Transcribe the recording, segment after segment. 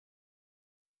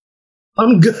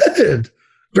I'm good.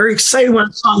 Very excited when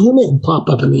I saw your name pop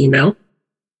up in the email.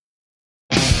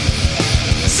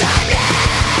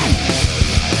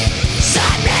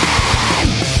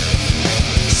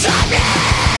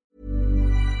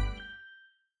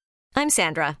 I'm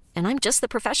Sandra, and I'm just the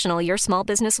professional your small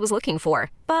business was looking for.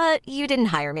 But you didn't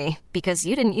hire me because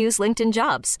you didn't use LinkedIn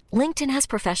Jobs. LinkedIn has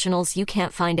professionals you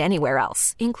can't find anywhere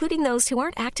else, including those who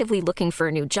aren't actively looking for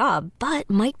a new job, but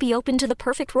might be open to the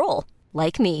perfect role,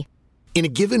 like me. In a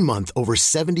given month, over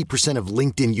 70% of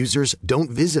LinkedIn users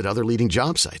don't visit other leading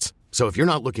job sites. So if you're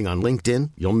not looking on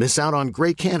LinkedIn, you'll miss out on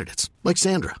great candidates like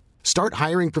Sandra. Start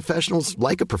hiring professionals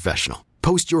like a professional.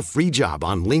 Post your free job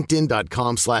on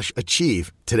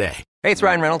linkedin.com/achieve today. Hey, it's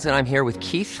Ryan Reynolds, and I'm here with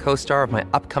Keith, co-star of my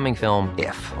upcoming film,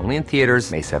 If, only in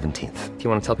theaters May 17th. Do you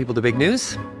want to tell people the big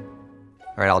news?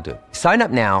 All right, I'll do it. Sign up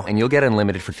now and you'll get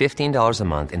unlimited for $15 a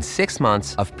month and 6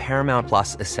 months of Paramount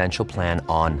Plus Essential Plan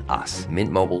on us.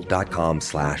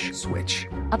 MintMobile.com/switch.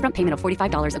 Upfront payment of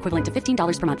 $45 equivalent to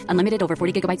 $15 per month. Unlimited over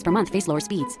 40 gigabytes per month. Face lower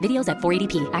speeds. Videos at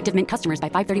 480p. Active Mint customers by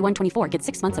 531.24 get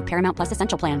 6 months of Paramount Plus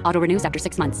Essential Plan. Auto renews after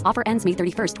 6 months. Offer ends May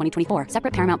 31st, 2024.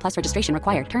 Separate Paramount Plus registration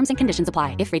required. Terms and conditions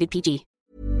apply if rated PG.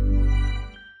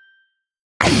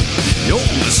 You're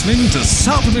listening to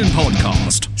Sappenin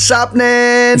Podcast.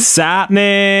 Sappenin!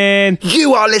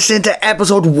 You are listening to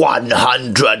episode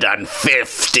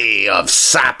 150 of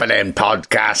Sappenin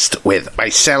Podcast with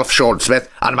myself, Sean Smith,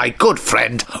 and my good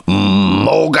friend,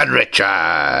 Morgan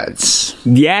Richards.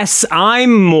 Yes,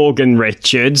 I'm Morgan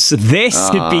Richards. This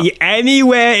could be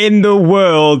anywhere in the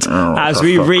world as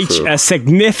we reach a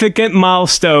significant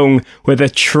milestone with a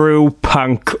true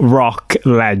punk rock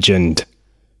legend.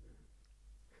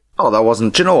 Oh, that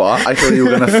wasn't... Do you know what? I thought you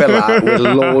were going to fill that with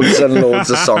loads and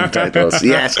loads of song titles.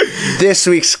 Yes, this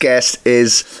week's guest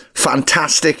is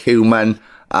fantastic human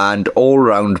and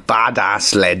all-round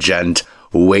badass legend,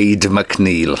 Wade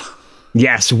MacNeil.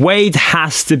 Yes, Wade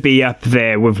has to be up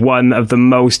there with one of the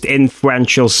most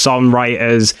influential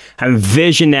songwriters and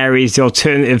visionaries the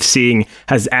alternative scene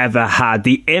has ever had.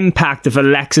 The impact of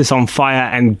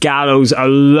Alexisonfire and Gallows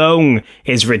alone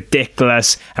is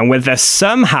ridiculous, and with us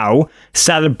somehow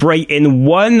celebrating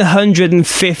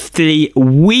 150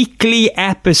 weekly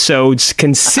episodes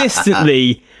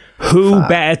consistently, who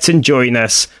better to join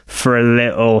us for a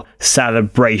little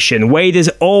celebration? Wade is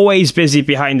always busy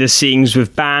behind the scenes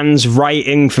with bands,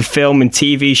 writing for film and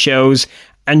TV shows,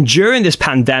 and during this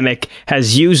pandemic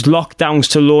has used lockdowns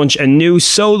to launch a new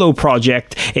solo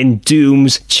project in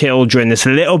Doom's Children. It's a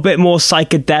little bit more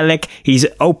psychedelic. He's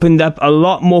opened up a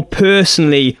lot more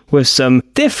personally with some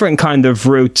different kind of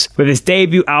roots, with his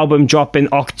debut album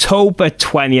dropping October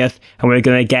 20th, and we're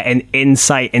going to get an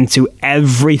insight into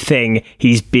everything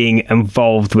he's being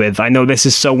involved with. I know this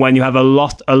is someone you have a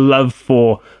lot of love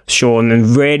for, Sean,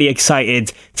 and really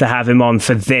excited to have him on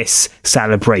for this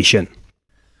celebration.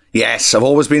 Yes, I've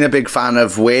always been a big fan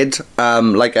of Wade.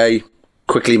 Like I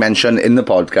quickly mentioned in the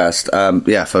podcast,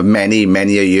 for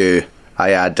many a year, I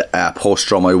had a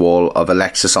poster on my wall of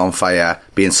Alexisonfire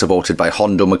being supported by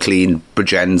Hondo McLean,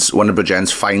 one of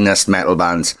Bridgend's finest metal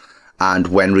bands, and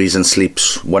When Reason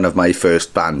Sleeps, one of my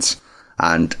first bands.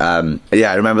 And I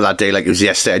remember that day like it was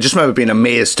yesterday. I just remember being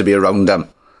amazed to be around them.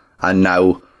 And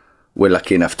now we're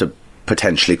lucky enough to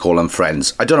potentially call them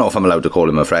friends. I don't know if I'm allowed to call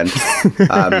him a friend.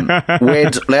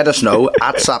 Wade, let us know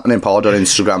at Sappenin Pod on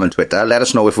Instagram and Twitter. Let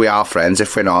us know if we are friends.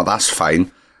 If we're not, that's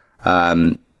fine.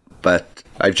 But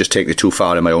I've just taken it too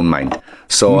far in my own mind.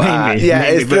 So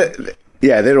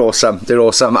they're awesome. They're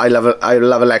awesome. I love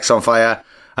Alexisonfire.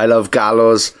 I love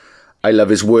Gallows. I love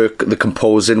his work, the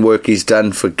composing work he's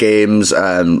done for games.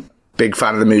 Big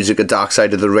fan of the music at Dark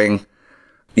Side of the Ring.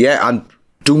 Yeah, and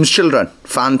Doom's Children,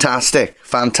 fantastic.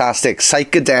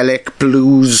 Psychedelic,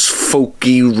 blues,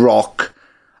 folky, rock,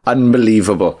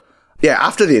 unbelievable. Yeah,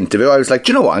 after the interview, I was like,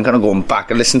 do you know what? I'm going to go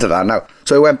back and listen to that now.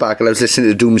 So I went back and I was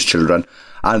listening to Doom's Children,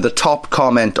 and the top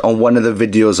comment on one of the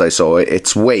videos I saw,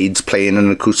 it's Wade's playing an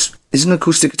acoustic... Is it an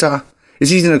acoustic guitar? Is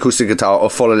he an acoustic guitar or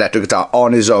full electric guitar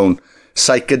on his own?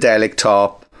 Psychedelic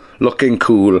top, looking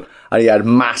cool, and he had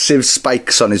massive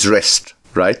spikes on his wrist,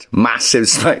 right? Massive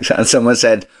spikes. And someone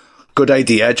said, good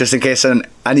idea, just in case an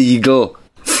eagle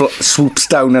swoops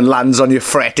down and lands on your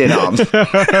fretting arm. But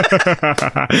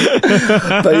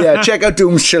yeah, check out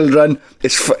Doom's Children.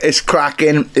 It's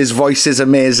cracking. His voice is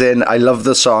amazing. I love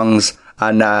the songs.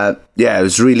 And it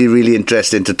was really, really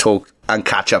interesting to talk and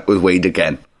catch up with Wade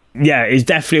again. Yeah, he's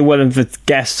definitely one of the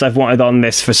guests I've wanted on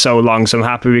this for so long, so I'm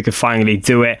happy we could finally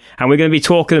do it. And we're going to be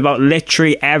talking about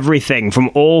literally everything, from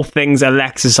all things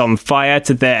Alexisonfire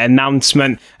to their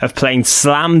announcement of playing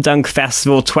Slam Dunk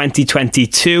Festival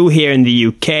 2022 here in the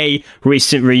UK,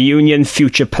 recent reunion,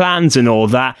 future plans and all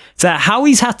that, to how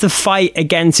he's had to fight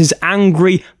against his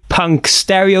angry punk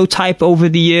stereotype over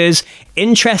the years,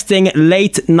 interesting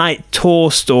late night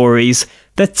tour stories,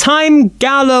 the time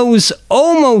Gallows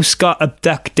almost got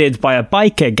abducted by a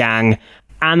biker gang,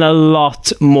 and a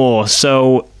lot more.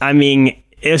 So, I mean,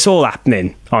 it's all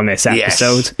happening on this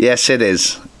episode. Yes, it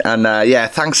is. And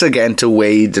thanks again to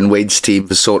Wade and Wade's team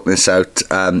for sorting this out.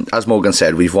 As Morgan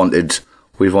said, we've wanted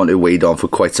Wade on for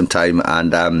quite some time,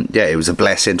 and it was a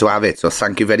blessing to have it. So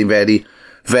thank you very, very,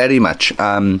 very much.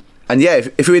 And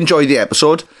if you enjoyed the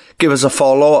episode, give us a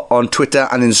follow on Twitter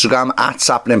and Instagram at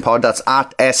SappeninPod. That's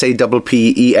at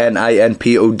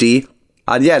SAPPENINPOD.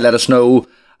 And let us know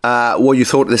what you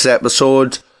thought of this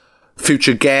episode,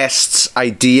 future guests,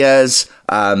 ideas,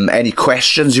 any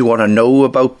questions you want to know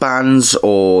about bands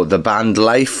or the band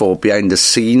life or behind the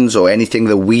scenes or anything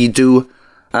that we do.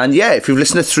 And if you've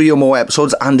listened to 3 or more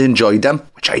episodes and enjoyed them,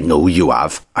 which I know you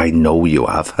have,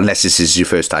 unless this is your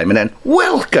first time, and then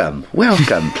welcome,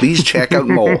 please check out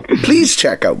more, if you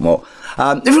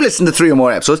listen to 3 or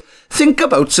more episodes, think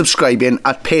about subscribing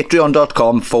at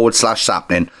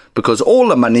patreon.com/sappening, because all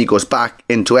the money goes back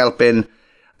into helping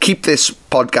keep this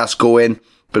podcast going,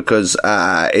 because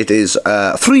it is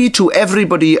free to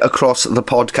everybody across the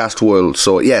podcast world.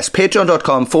 So yes,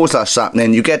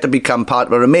 patreon.com/sappening. You get to become part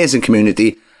of our amazing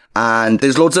community, and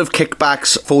there's loads of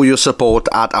kickbacks for your support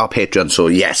at our Patreon. So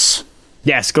yes,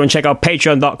 go and check out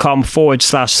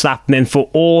patreon.com/sappening for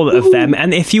all of them.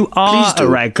 And if you are a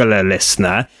regular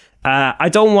listener, I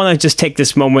don't want to just take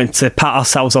this moment to pat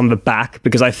ourselves on the back,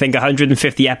 because I think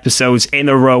 150 episodes in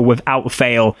a row without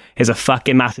fail is a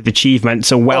fucking massive achievement.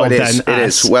 So well done us. It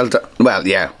is. Well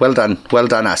done. Well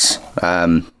done us.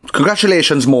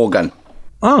 Congratulations, Morgan.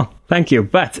 Oh, thank you.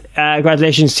 But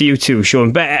congratulations to you too,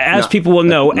 Sean. But as people will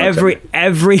know, every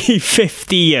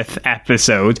 50th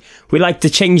episode, we like to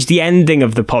change the ending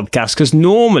of the podcast, because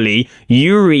normally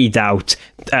you read out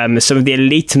some of the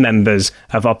elite members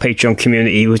of our Patreon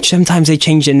community, which sometimes they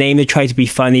change their name, they try to be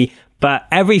funny. But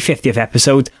every 50th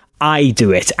episode, I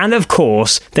do it. And of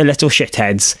course, the little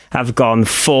shitheads have gone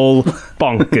full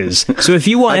bonkers. So if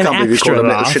you want an extra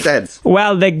laugh,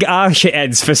 well, they are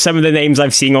shitheads for some of the names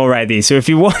I've seen already. So if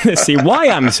you want to see why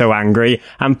I'm so angry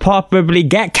and probably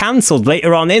get cancelled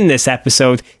later on in this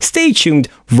episode, stay tuned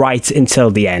right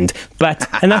until the end. But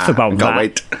enough about that.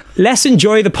 Wait. Let's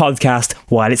enjoy the podcast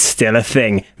while it's still a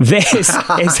thing. This is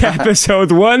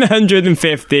episode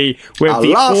 150 with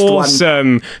the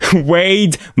awesome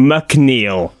Wade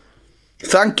MacNeil.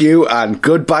 Thank you, and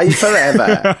goodbye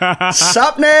forever.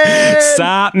 Sappening!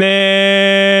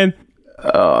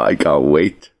 Oh, I can't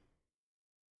wait.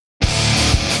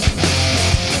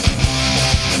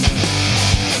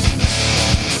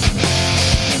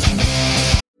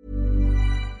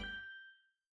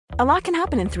 A lot can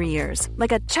happen in 3 years,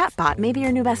 like a chatbot may be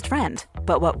your new best friend.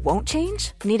 But what won't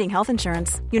change? Needing health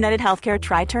insurance. United Healthcare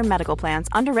Tri-Term Medical Plans,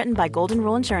 underwritten by Golden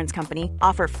Rule Insurance Company,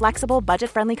 offer flexible,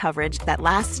 budget-friendly coverage that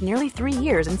lasts nearly 3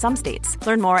 years in some states.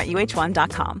 Learn more at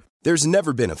UH1.com. There's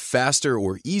never been a faster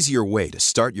or easier way to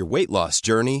start your weight loss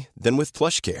journey than with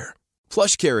PlushCare.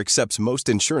 PlushCare accepts most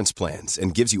insurance plans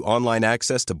and gives you online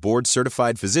access to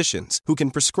board-certified physicians who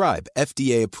can prescribe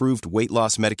FDA-approved weight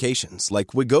loss medications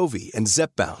like Wegovy and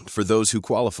Zepbound for those who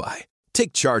qualify.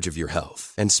 Take charge of your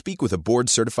health and speak with a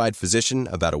board-certified physician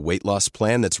about a weight loss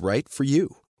plan that's right for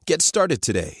you. Get started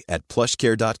today at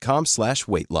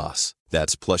plushcare.com/weight-loss.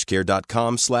 That's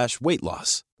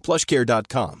plushcare.com/weight-loss.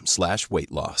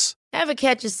 plushcare.com/weight-loss. Ever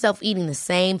catch yourself eating the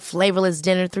same flavorless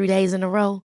dinner 3 days in a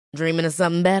row? Dreaming of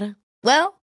something better?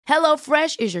 Well,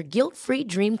 HelloFresh is your guilt-free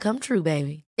dream come true,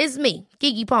 baby. It's me,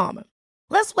 Keke Palmer.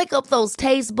 Let's wake up those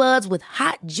taste buds with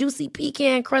hot, juicy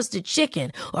pecan-crusted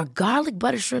chicken or garlic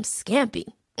butter shrimp scampi.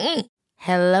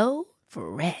 Hello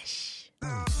Fresh.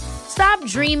 Stop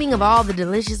dreaming of all the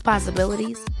delicious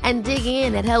possibilities and dig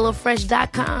in at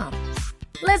HelloFresh.com.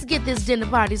 Let's get this dinner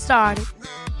party started.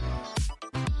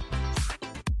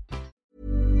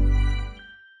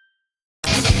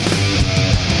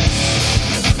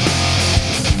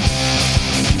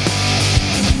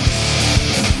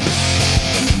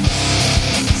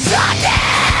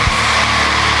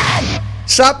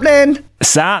 Sappening!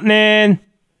 Sappening!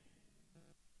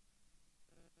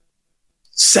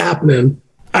 Sappening.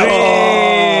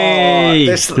 Hey!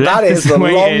 That is the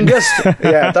longest.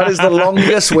 That is the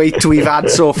longest wait we've had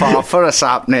so far for a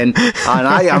Sappening, and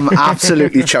I am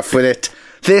absolutely chuffed with it.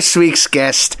 This week's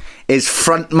guest is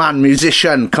frontman,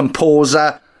 musician,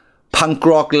 composer, punk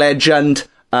rock legend,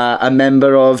 a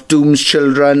member of Doom's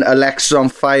Children, Alexis on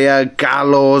Fire,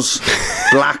 Gallows,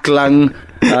 Black Lung,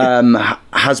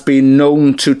 has been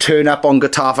known to turn up on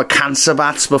guitar for Cancer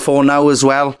Bats before now as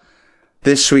well.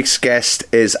 This week's guest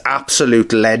is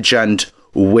absolute legend,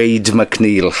 Wade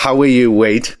MacNeil. How are you,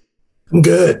 Wade?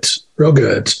 Good. Real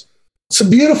good. It's a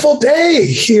beautiful day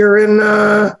here in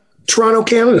Toronto,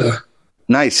 Canada.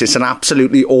 Nice. It's an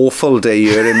absolutely awful day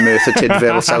here in Merthyr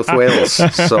Tydfil, South Wales.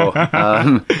 So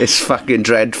it's fucking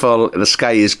dreadful. The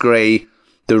sky is grey.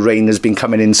 The rain has been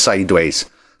coming in sideways.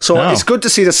 So it's good to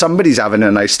see that somebody's having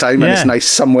a nice time, and it's nice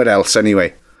somewhere else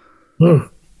anyway.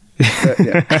 But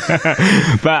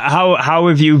how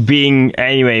have you been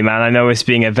anyway, man? I know it's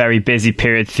been a very busy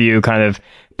period for you, kind of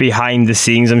behind the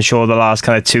scenes. I'm sure the last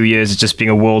kind of 2 years has just been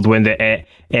a whirlwind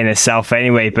in itself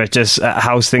anyway, but just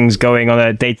how's things going on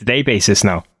a day-to-day basis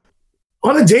now?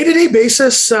 On a day-to-day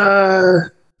basis,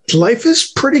 life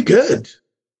is pretty good.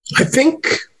 I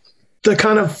think the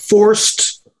kind of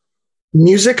forced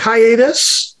music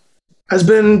hiatus has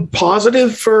been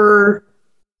positive for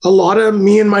a lot of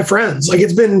me and my friends. Like,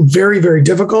 it's been very, very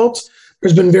difficult.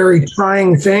 There's been very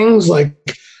trying things, like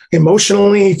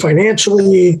emotionally,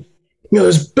 financially. You know,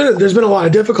 there's been a lot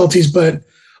of difficulties, but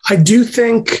I do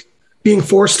think being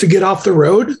forced to get off the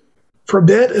road for a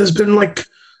bit has been like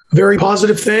a very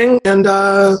positive thing. And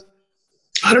I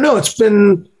don't know, it's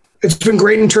been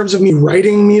great in terms of me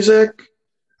writing music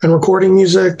and recording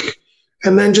music,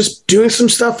 and then just doing some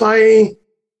stuff I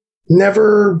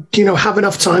never, have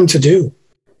enough time to do.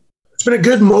 It's been a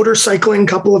good motorcycling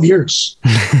couple of years.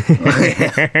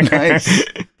 Nice.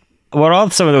 What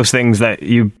are some of those things that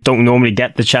you don't normally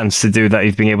get the chance to do that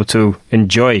you've been able to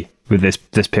enjoy with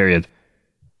this period?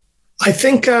 I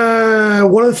think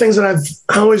one of the things that I've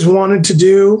always wanted to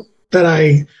do that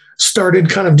I started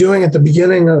kind of doing at the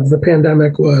beginning of the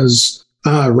pandemic was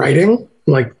writing,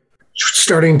 like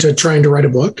trying to write a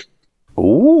book.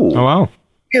 Ooh. Oh, wow.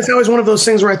 It's always one of those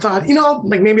things where I thought,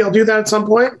 like maybe I'll do that at some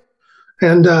point.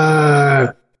 And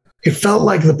it felt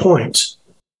like the point.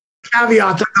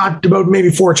 Caveat that I got about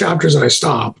maybe 4 chapters and I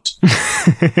stopped.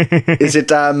 Is it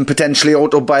potentially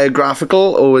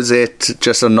autobiographical, or is it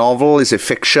just a novel? Is it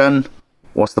fiction?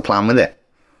 What's the plan with it?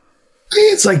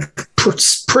 It's like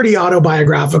pretty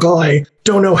autobiographical. I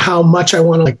don't know how much I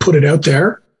want to put it out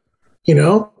there.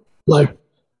 Like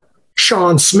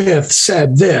Sean Smith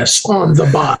said this on the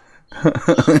bus.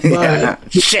 Yeah.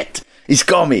 Shit, he's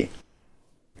got me.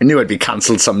 I knew I'd be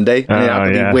cancelled someday.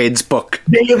 It'd be Wade's book.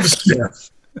 Dave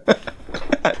Smith.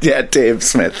 Yeah, Dave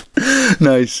Smith.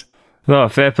 Nice. No,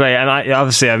 fair play. And I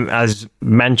obviously, as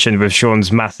mentioned with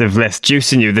Sean's massive list,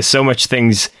 juicing you, there's so much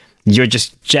things you're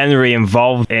just generally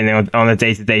involved in on a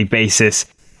day-to-day basis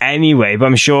anyway. But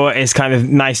I'm sure it's kind of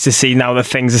nice to see now that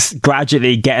things are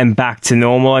gradually getting back to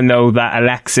normal. I know that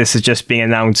Alexis has just been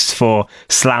announced for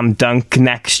Slam Dunk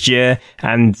next year.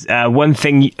 And one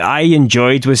thing I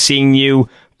enjoyed was seeing you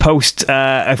post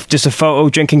just a photo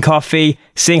drinking coffee,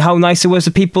 seeing how nice it was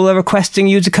that people are requesting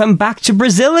you to come back to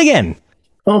Brazil again.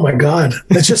 Oh my God.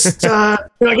 It's just, I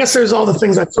guess there's all the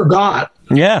things I forgot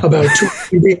about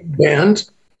being a band.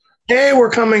 Hey, we're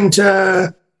coming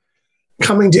to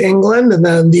England, and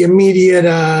then the immediate,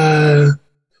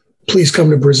 please come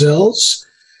to Brazil's.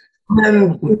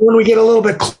 And when we get a little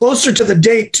bit closer to the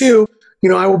date too,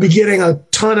 I will be getting a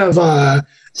ton of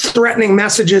threatening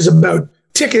messages about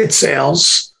ticket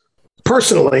sales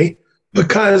personally,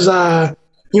 because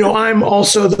I'm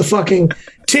also the fucking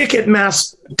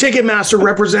Ticketmaster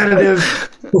representative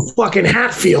for fucking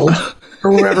Hatfield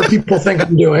or whatever people think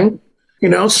I'm doing.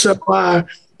 So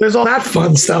there's all that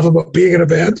fun stuff about being in a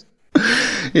band.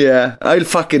 Yeah, I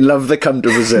fucking love the Come to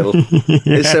Brazil.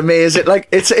 It's amazing. Like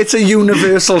it's a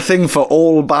universal thing for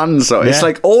all bands. So it's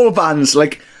like all bands,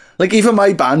 like even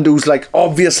my band, who's like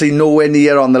obviously nowhere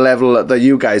near on the level that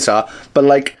you guys are, but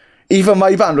like even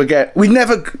my band would get. We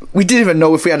didn't even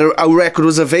know if our record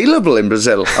was available in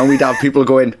Brazil, and we'd have people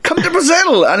going, "Come to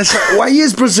Brazil," and it's like,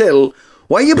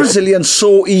 why are Brazilians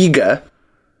so eager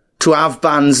to have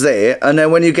bands there? And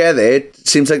then when you get there, it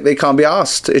seems like they can't be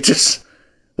asked. It just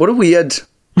what a weird.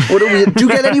 Do you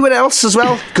get anywhere else as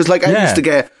well? Because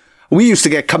we used to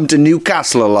get Come to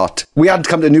Newcastle a lot. We had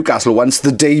Come to Newcastle once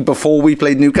the day before we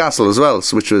played Newcastle as well,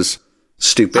 which was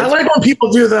stupid. I like when people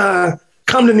do the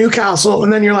Come to Newcastle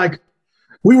and then you're like,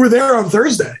 we were there on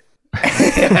Thursday.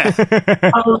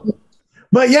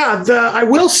 But yeah, I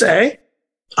will say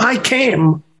I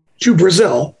came to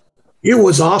Brazil. It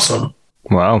was awesome.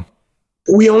 Wow.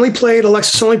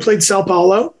 Alexis only played Sao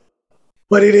Paulo,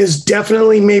 but it is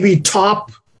definitely maybe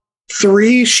top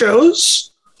 3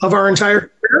 shows of our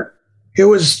entire career. It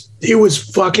was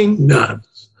fucking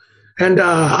nuts. And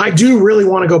I do really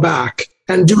want to go back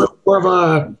and do more of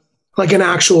an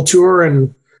actual tour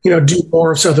and, do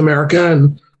more of South America.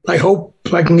 And I hope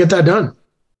I can get that done.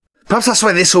 Perhaps that's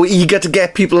why they're so eager to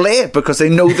get people there, because they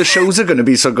know the shows are going to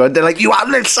be so good. They're like, you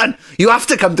have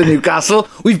to come to Newcastle.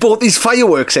 We've bought these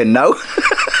fireworks in now.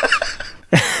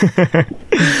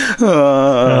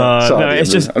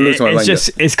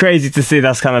 It's crazy to see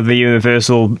that's kind of the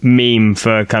universal meme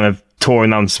for kind of tour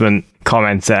announcement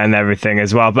comments and everything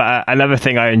as well. But another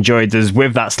thing I enjoyed is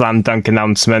with that Slam Dunk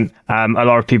announcement, a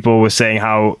lot of people were saying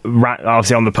how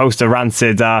obviously on the poster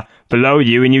Rancid are below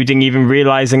you, and you didn't even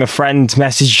realizing a friend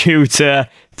messaged you to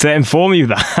inform you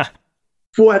that.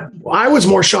 What I was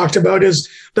more shocked about is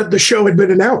that the show had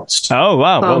been announced. Oh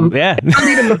wow! Well, yeah. Not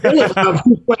even the feeling of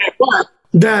who's playing what,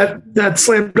 that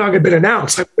Slam Dunk had been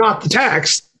announced. I got the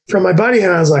text from my buddy,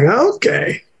 and I was like,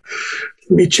 okay,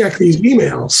 let me check these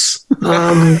emails.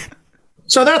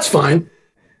 So that's fine.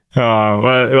 Oh,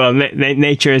 well,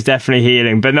 nature is definitely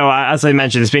healing. But no, as I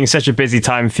mentioned, it's been such a busy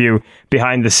time for you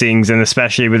behind the scenes, and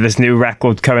especially with this new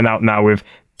record coming out now with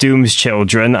Doom's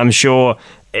Children. I'm sure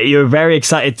you're very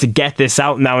excited to get this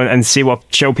out now and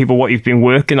show people what you've been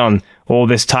working on all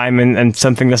this time and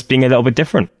something that's being a little bit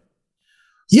different.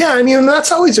 Yeah, I mean,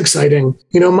 that's always exciting.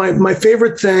 My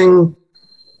favorite thing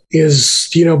is,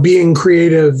 being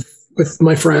creative with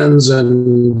my friends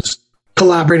and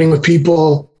collaborating with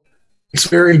people. It's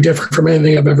very different from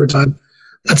anything I've ever done.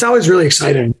 That's always really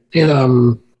exciting.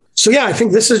 And so, yeah, I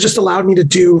think this has just allowed me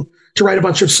to write a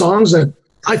bunch of songs that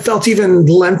I felt even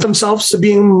lent themselves to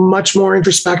being much more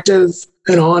introspective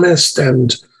and honest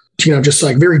and, just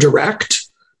like very direct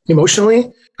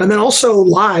emotionally. And then also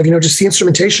live, just the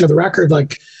instrumentation of the record.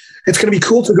 Like, it's going to be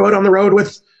cool to go out on the road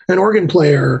with an organ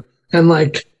player and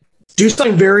like do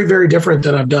something very, very different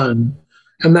than I've done.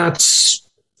 And that's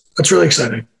really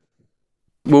exciting.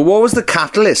 Well, what was the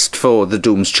catalyst for the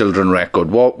Doom's Children record?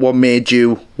 What made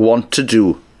you want to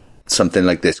do something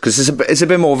like this? Because it's a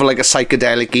bit more of like a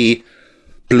psychedelic-y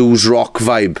blues rock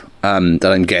vibe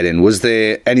that I'm getting. Was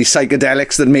there any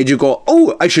psychedelics that made you go,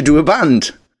 oh, I should do a band?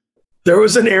 There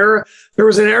was an era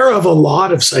of a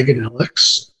lot of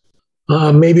psychedelics.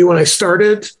 Maybe when I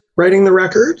started writing the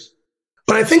record,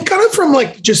 but I think kind of from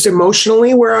like just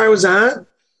emotionally where I was at,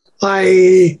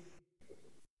 I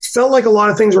felt like a lot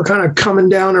of things were kind of coming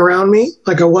down around me.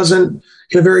 Like I wasn't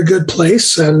in a very good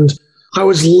place, and I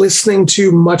was listening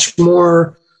to much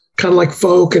more kind of like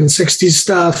folk and 60s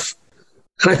stuff.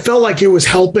 And I felt like it was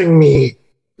helping me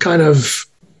kind of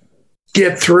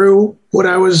get through what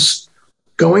I was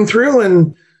going through.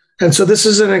 And so this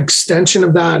is an extension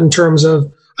of that in terms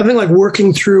of, I think, like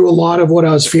working through a lot of what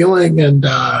I was feeling and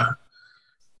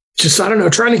just, I don't know,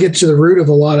 trying to get to the root of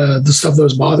a lot of the stuff that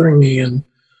was bothering me and,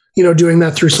 doing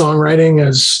that through songwriting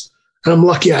and I'm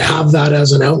lucky I have that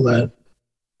as an outlet.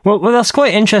 Well, that's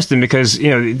quite interesting because,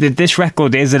 this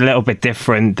record is a little bit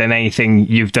different than anything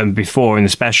you've done before, and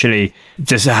especially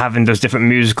just having those different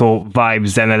musical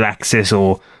vibes than Alexis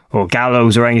or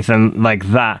Gallows or anything like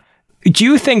that. Do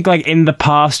you think, like, in the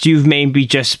past, you've maybe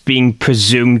just been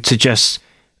presumed to just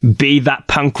be that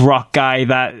punk rock guy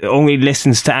that only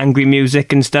listens to angry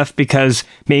music and stuff because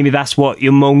maybe that's what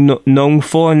you're known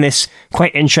for, and it's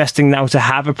quite interesting now to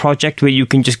have a project where you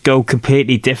can just go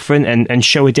completely different and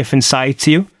show a different side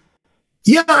to you?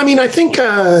 Yeah, I mean, I think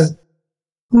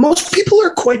most people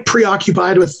are quite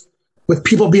preoccupied with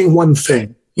people being one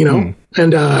thing,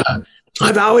 and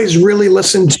I've always really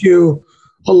listened to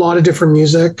a lot of different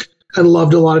music and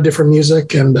loved a lot of different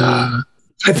music, and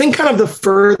I think kind of the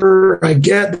further I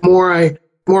get, the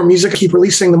more music I keep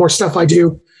releasing, the more stuff I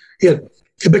do, it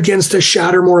begins to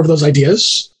shatter more of those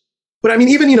ideas. But I mean,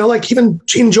 even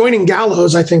in joining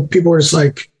Gallows, I think people were just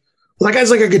like, well, that guy's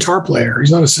like a guitar player.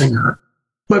 He's not a singer.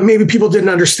 But maybe people didn't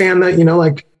understand that,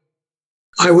 like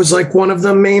I was like one of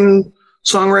the main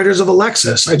songwriters of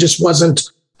Alexis. I just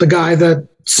wasn't the guy that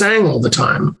sang all the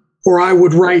time, or I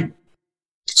would write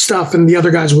stuff and the other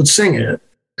guys would sing it.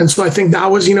 And so I think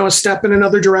that was, a step in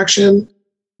another direction,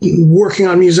 working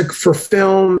on music for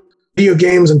film, video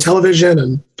games and television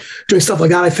and doing stuff like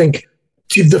that. I think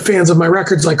the fans of my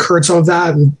records like heard some of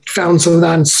that and found some of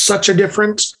that in such a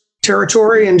different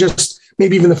territory. And just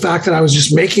maybe even the fact that I was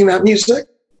just making that music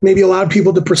maybe allowed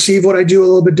people to perceive what I do a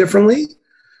little bit differently.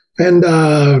 And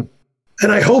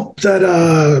I hope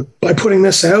that by putting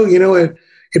this out,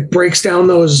 it breaks down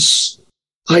those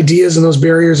ideas and those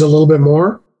barriers a little bit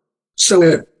more. So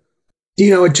it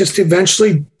just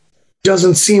eventually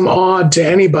doesn't seem odd to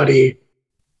anybody.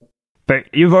 But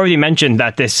you've already mentioned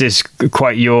that this is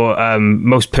quite your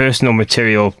most personal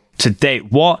material to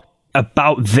date. What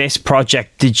about this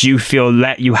project did you feel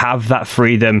let you have that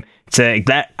freedom to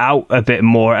let out a bit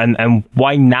more, and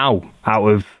why now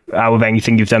out of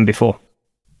anything you've done before?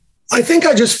 I think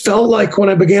I just felt like when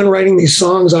I began writing these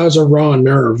songs, I was a raw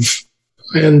nerve.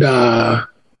 And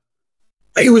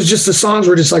it was just, the songs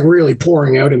were just like really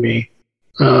pouring out of me.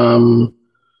 And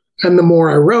the more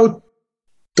I wrote,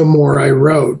 the more I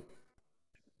wrote.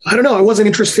 I don't know. I wasn't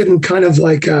interested in kind of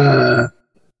like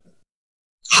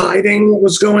hiding what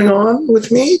was going on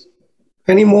with me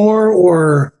anymore,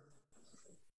 or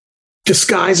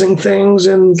disguising things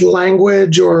in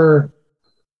language, or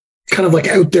kind of like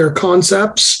out there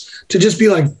concepts, to just be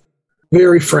like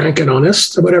very frank and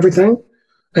honest about everything.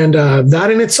 And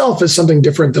that in itself is something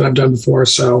different than I've done before.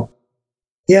 So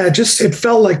yeah, it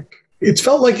felt like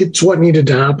it's what needed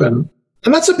to happen.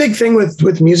 And that's a big thing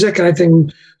with music. And I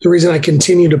think the reason I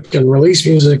continue to release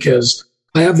music is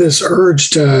I have this urge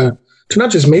to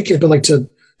not just make it, but like to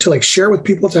like share with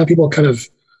people, to have people kind of,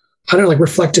 I don't know, like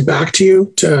reflect it back to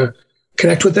you, to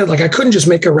connect with it. Like I couldn't just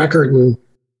make a record and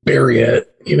bury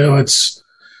it. You know,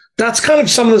 that's kind of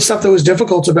some of the stuff that was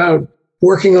difficult about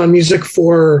working on music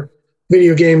for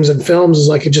video games and films, is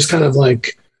like it just kind of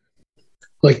like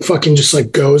fucking just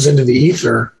like goes into the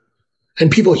ether, and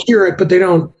people hear it, but they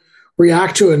don't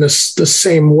react to it in the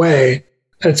same way.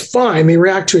 And it's fine. They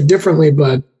react to it differently,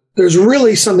 but there's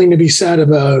really something to be said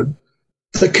about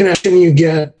the connection you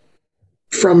get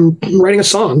from writing a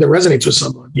song that resonates with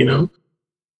someone, you know?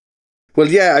 Well,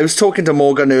 yeah, I was talking to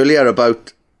Morgan earlier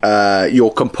about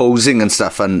your composing and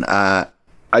stuff, and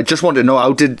I just want to know,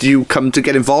 how did you come to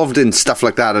get involved in stuff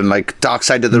like that, and like Dark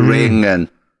Side of the Ring? And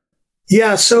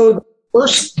yeah, so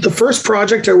the first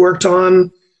project I worked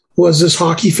on was this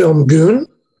hockey film, Goon,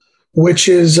 which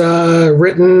is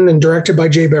written and directed by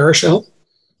Jay Baruchel.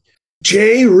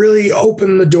 Jay really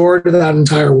opened the door to that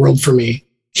entire world for me.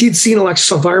 He'd seen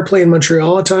Alexisonfire play in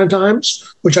Montreal a ton of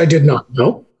times, which I did not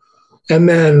know. And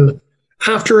then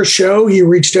after a show, he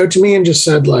reached out to me and just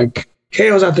said, like, hey,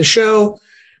 I was at the show.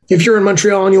 If you're in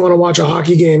Montreal and you want to watch a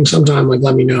hockey game sometime, like,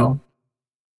 let me know.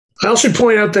 I also should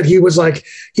point out that he was like,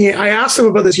 I asked him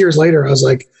about this years later. I was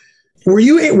like, were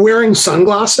you wearing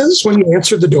sunglasses when you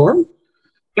answered the door?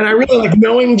 And I really, like,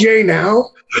 knowing Jay now,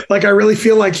 like, I really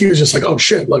feel like he was just like, oh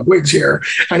shit, like, Wig's here.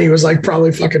 And he was like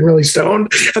probably fucking really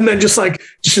stoned. And then just like,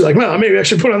 well, maybe I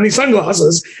should put on these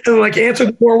sunglasses. And then like answered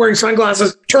the door wearing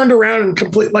sunglasses, turned around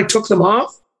and like took them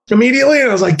off immediately. And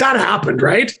I was like, that happened,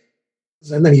 right?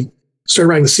 And then he started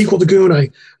writing the sequel to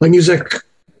Goon. My music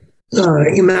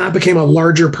in that became a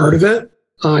larger part of it.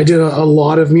 I did a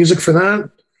lot of music for that.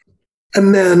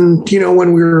 And then, you know,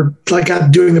 when we were like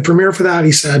doing the premiere for that,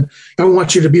 he said, I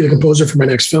want you to be the composer for my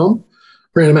next film,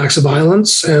 Random Acts of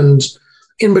Violence. And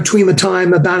in between the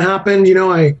time that happened, you know,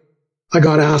 I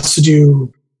got asked to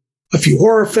do a few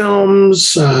horror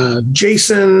films.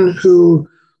 Jason, who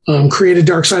created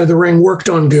Dark Side of the Ring, worked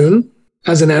on Goon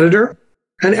as an editor.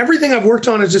 And everything I've worked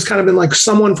on has just kind of been like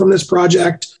someone from this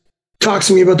project talks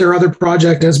to me about their other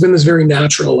project. And it's been this very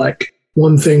natural, like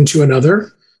one thing to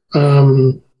another.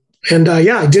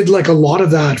 I did like a lot of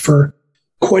that for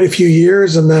quite a few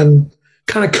years. And then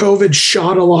kind of COVID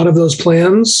shot a lot of those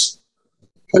plans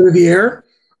out of the air.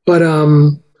 But,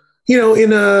 you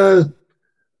know,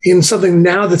 in something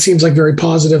now that seems like very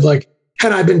positive, like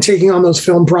had I been taking on those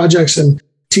film projects and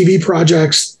TV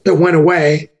projects that went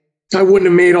away, I wouldn't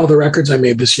have made all the records I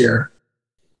made this year.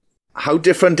 How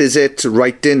different is it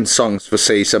writing songs for,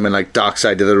 say, something like Dark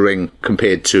Side of the Ring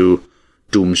compared to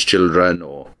Doom's Children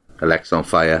or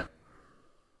Alexisonfire?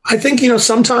 I think, you know,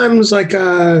 sometimes like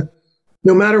no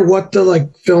matter what the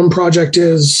like film project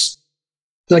is,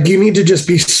 like you need to just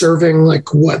be serving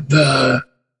like what the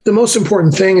most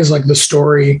important thing is, like the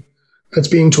story that's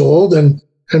being told. And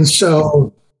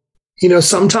so, you know,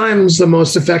 sometimes the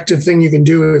most effective thing you can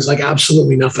do is like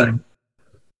absolutely nothing.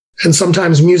 And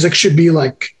sometimes music should be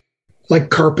like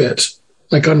carpet,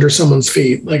 like under someone's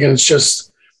feet. Like, and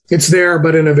it's there,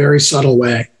 but in a very subtle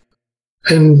way.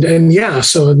 And yeah,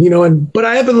 so, you know, but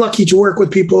I have been lucky to work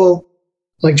with people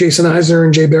like Jason Eisner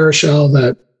and Jay Baruchel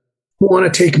that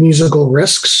want to take musical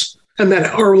risks and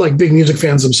that are like big music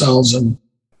fans themselves and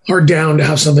are down to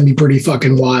have something be pretty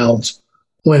fucking wild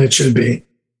when it should be.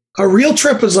 A real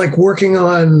trip was like working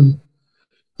on,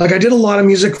 like I did a lot of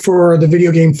music for the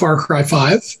video game Far Cry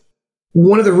 5.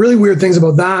 One of the really weird things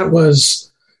about that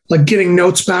was like getting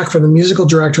notes back from the musical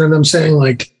director and them saying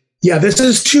like, yeah, this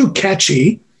is too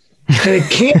catchy. And it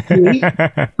can't be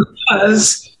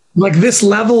because like this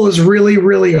level is really,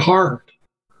 really hard.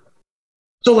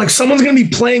 So like someone's going to be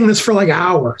playing this for like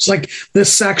hours, like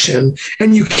this section,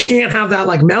 and you can't have that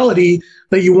like melody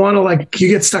that you want to like, you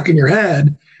get stuck in your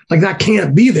head. like that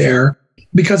can't be there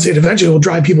because it eventually will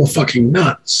drive people fucking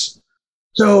nuts.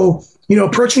 So, you know,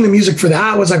 approaching the music for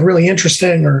that was like really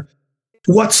interesting. Or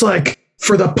what's like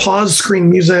for the pause screen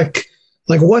music,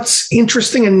 like what's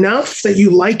interesting enough that you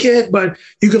like it, but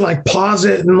you could like pause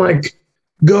it and like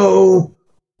go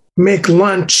make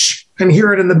lunch and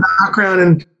hear it in the background.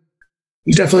 And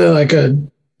it's definitely like a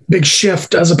big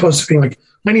shift as opposed to being like,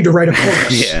 I need to write a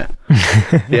chorus. Yeah.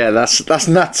 Yeah, that's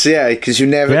nuts. Yeah, because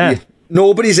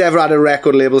nobody's ever had a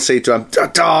record label say to him,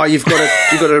 "Oh, you've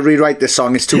got to rewrite this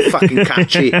song. It's too fucking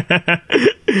catchy.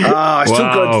 It's too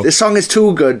good. This song is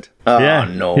too good."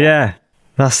 No. Yeah.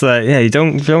 That's you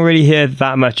don't really hear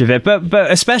that much of it,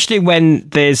 but especially when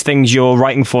there's things you're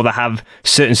writing for that have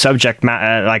certain subject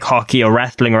matter, like hockey or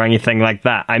wrestling or anything like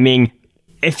that. I mean,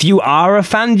 if you are a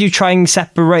fan, do you try and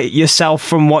separate yourself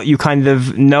from what you kind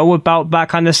of know about that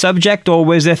kind of subject? Or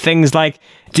was there things like,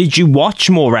 did you watch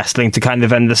more wrestling to kind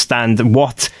of understand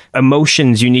what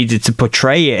emotions you needed to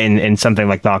portray in something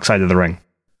like Dark Side of the Ring?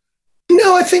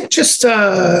 No, I think just,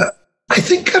 I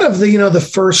think kind of the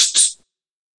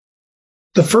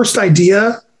first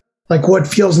idea, like what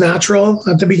feels natural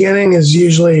at the beginning is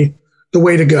usually the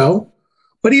way to go.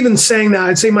 But even saying that,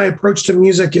 I'd say my approach to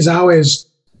music is always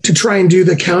to try and do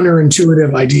the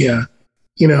counterintuitive idea,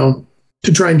 you know,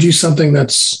 to try and do something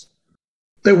that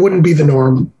wouldn't be the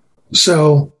norm.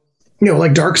 So, you know,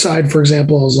 like Dark Side, for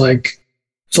example, is like,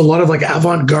 it's a lot of like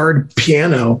avant-garde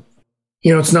piano.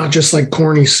 You know, it's not just like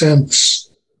corny synths.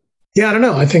 Yeah, I don't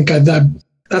know. I think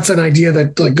that's an idea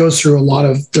that like goes through a lot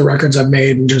of the records I've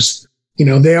made, and just, you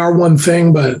know, they are one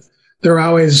thing, but I'm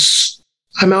always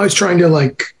trying to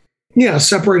like,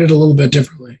 separate it a little bit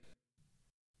differently.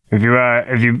 Have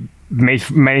you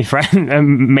made many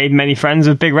friends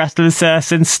with big wrestlers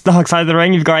since Dark Side of the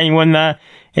Ring? You've got anyone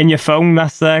in your phone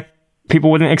that's people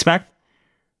wouldn't expect?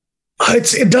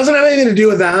 It doesn't have anything to do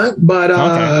with that, but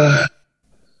okay.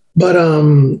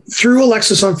 Through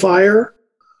Alexis on Fire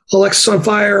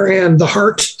and the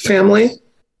Hart family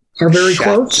are very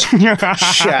close.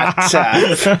 Shut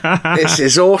up. This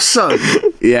is awesome.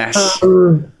 Yes.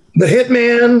 The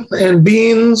Hitman and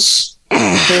Beans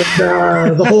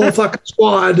and the whole fucking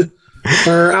squad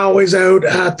are always out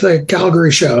at the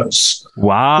Calgary shows.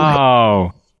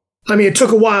 Wow. I mean, it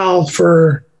took a while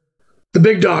for the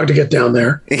big dog to get down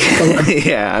there.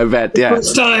 Yeah, I bet. Yeah. The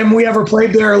first time we ever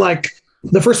played there,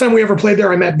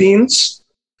 I met Beans,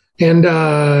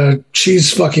 and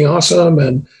she's fucking awesome,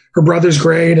 and her brother's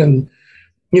great, and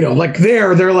you know, like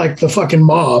they're like the fucking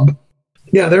mob.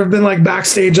 Yeah, they've been like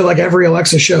backstage at like every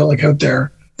Alexa show, like out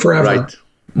there forever. Right,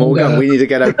 Morgan, we need to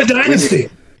get out. The Dynasty.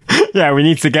 Yeah, we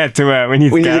need to get to we need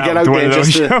to get out to one of those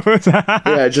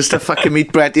shows. Just to fucking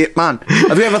meet Bret Hart, man.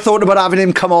 Have you ever thought about having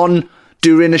him come on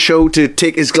during a show to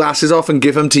take his glasses off and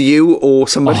give them to you or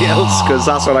somebody else? Because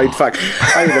that's what I'd fuck.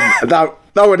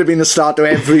 That would have been the start to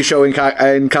every show in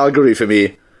Calgary for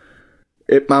me.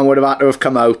 Man would have had to have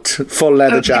come out, full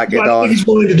leather jacket on. He's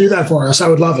willing to do that for us. I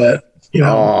would love it. You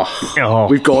know?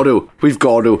 We've got to.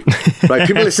 Right,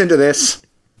 people listen to this.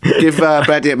 Give Bret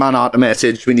Hart a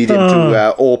message. We need him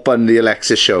to open the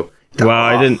Alexis show.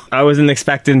 Well, I wasn't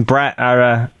expecting Bret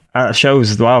at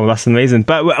shows. Wow, that's amazing.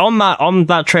 But on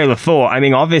that trail of thought, I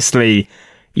mean, obviously,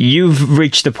 you've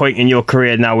reached a point in your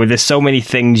career now where there's so many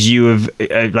things you have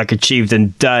achieved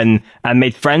and done and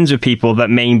made friends with people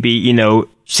that maybe,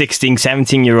 16,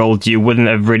 17-year-old you wouldn't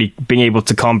have really been able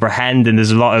to comprehend. And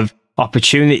there's a lot of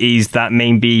opportunities that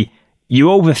maybe you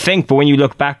overthink, but when you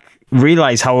look back,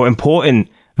 realize how important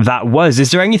that was.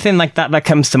 Is there anything like that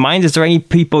comes to mind? Is there any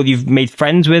people you've made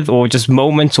friends with, or just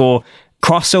moments or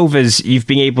crossovers you've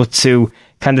been able to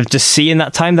kind of just see in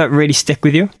that time that really stick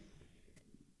with you?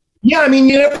 Yeah, I mean,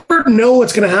 you never know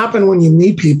what's going to happen when you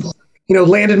meet people.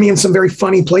 Landed me in some very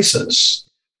funny places.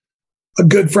 A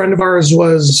good friend of ours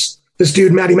was this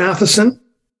dude, Matty Matheson.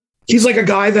 He's like a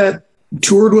guy that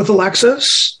toured with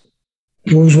Alexis.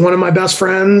 He was one of my best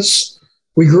friends.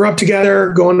 We grew up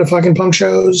together, going to fucking punk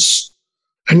shows.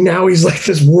 And now he's like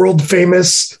this world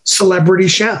famous celebrity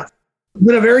chef. It's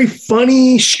been a very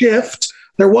funny shift.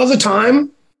 There was a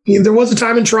time in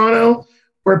Toronto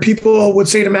where people would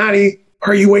say to Matty,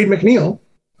 "Are you Wade McNeil?"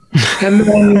 And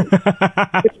then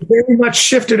it very much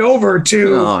shifted over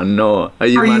to, "Oh no, are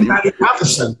you Matty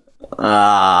Matheson?"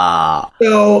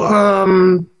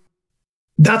 So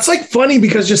that's like funny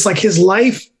because just like his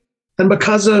life, and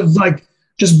because of like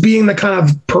just being the kind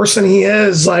of person he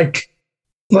is, like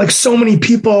so many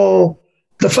people,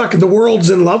 the world's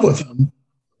in love with him.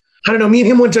 I don't know. Me and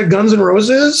him went to Guns N'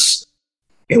 Roses,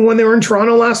 and when they were in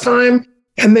Toronto last time,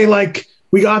 and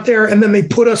we got there, and then they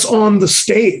put us on the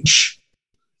stage,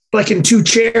 like in two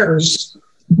chairs,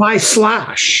 by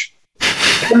Slash.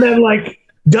 And then like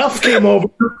Duff came over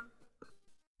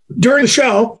during the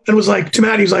show and was like, to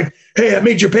Maddie, he's like, hey, I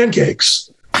made your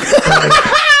pancakes.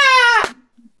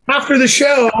 After the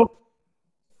show,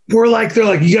 they're like,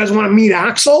 you guys want to meet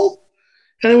Axel?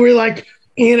 And then we're like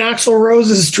in Axl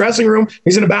Rose's dressing room.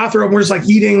 He's in a bathroom. We're just like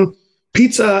eating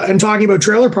pizza and talking about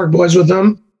Trailer Park Boys with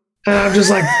him. And I'm just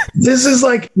like, this is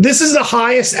the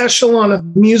highest echelon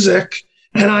of music.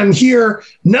 And I'm here,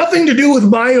 nothing to do with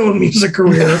my own music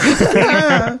career.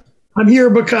 I'm here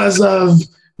because of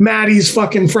Maddie's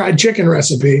fucking fried chicken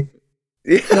recipe.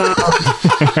 And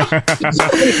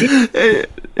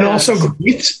also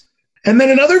great. And then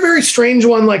another very strange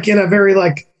one, like in a very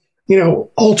like,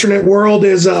 alternate world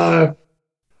is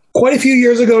quite a few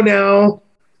years ago now,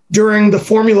 during the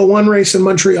Formula One race in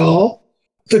Montreal,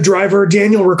 the driver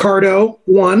Daniel Ricciardo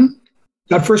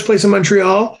got first place in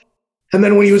Montreal. And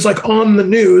then when he was like on the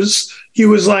news, he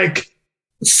was like,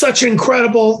 such an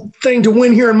incredible thing to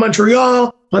win here in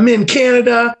Montreal. I'm in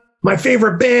Canada. My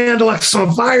favorite band,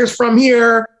 Alexisonfire's from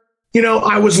here.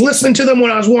 I was listening to them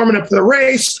when I was warming up for the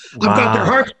race. Wow. I've got their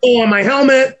heart on my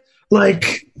helmet.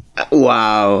 Like,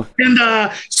 wow.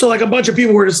 And so like a bunch of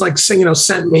people were just like saying,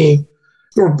 sent me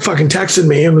or fucking texted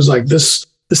me and was like, this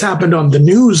happened on the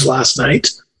news last night.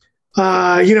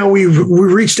 We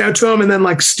reached out to him, and then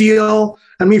like Steele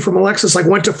and me from Alexis like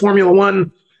went to Formula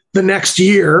One the next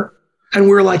year, and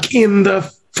we're like in the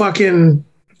fucking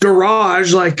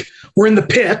garage, like we're in the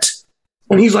pit,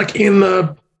 and he's like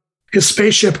in his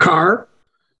spaceship car.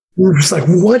 We're just like,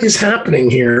 what is happening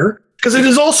here? Because it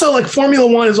is also like Formula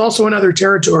One is also another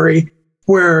territory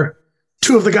where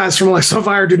two of the guys from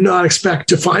Alexisonfire did not expect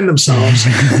to find themselves.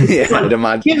 Yeah, I'd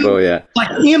imagine so, yeah.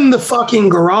 Like in the fucking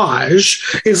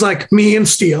garage is like me and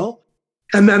Steele.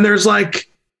 And then there's like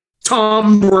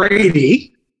Tom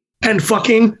Brady and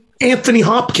fucking Anthony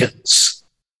Hopkins.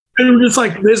 And we're just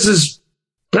like, I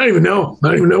don't even know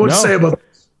what to say about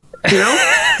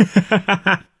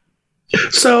it.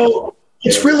 So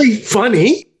it's really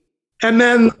funny. And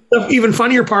then the even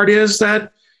funnier part is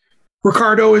that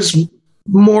Ricardo is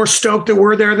more stoked that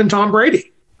we're there than Tom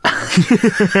Brady.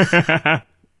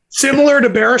 Similar to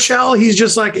Baruchel, he's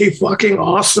just like a fucking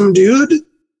awesome dude.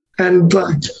 And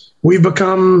like we've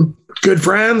become good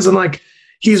friends. And like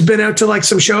he's been out to like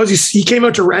some shows. He came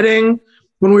out to Reading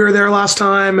when we were there last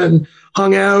time and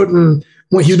hung out. And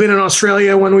when he's been in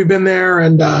Australia when we've been there.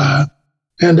 And yeah,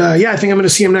 I think I'm going to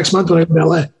see him next month when I'm in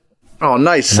LA. Oh,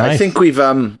 nice. I think we've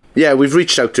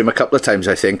reached out to him a couple of times,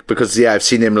 I think, because I've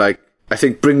seen him like, I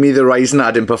think Bring Me the Horizon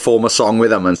had him perform a song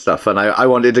with him and stuff. And I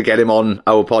wanted to get him on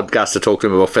our podcast to talk to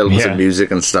him about films and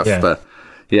music and stuff. Yeah. But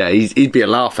yeah, he'd be a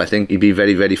laugh, I think. He'd be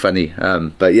very, very funny.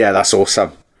 But yeah, that's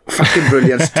awesome. Fucking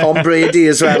brilliant. Tom Brady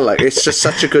as well. Like, it's just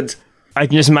such a good... I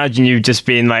can just imagine you just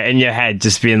being like, in your head,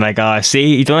 just being like,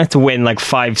 see, you don't have to win like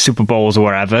 5 Super Bowls or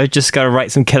whatever. Just got to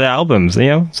write some killer albums,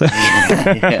 So...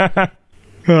 Yeah.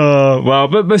 Well,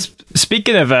 but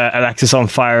speaking of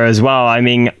Alexisonfire as well, I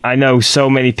mean, I know so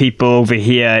many people over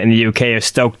here in the UK are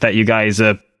stoked that you guys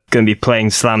are going to be playing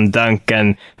Slam Dunk,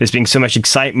 and there's been so much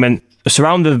excitement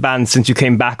surrounding the band since you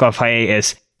came back off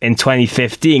hiatus in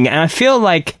 2015. And I feel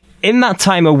like in that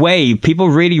time away, people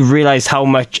really realized how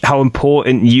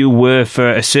important you were for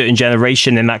a certain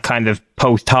generation in that kind of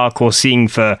post-hardcore scene,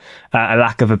 for a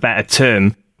lack of a better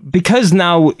term. Because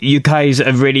now you guys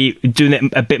are really doing it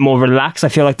a bit more relaxed, I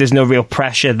feel like there's no real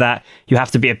pressure that you have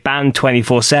to be a band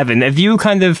 24/7. Have you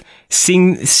kind of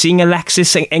seen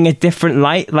Alexis in a different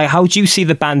light? Like, how do you see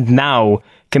the band now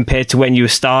compared to when you were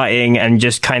starting and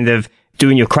just kind of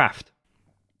doing your craft?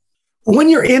 When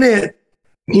you're in it,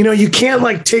 you can't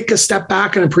like take a step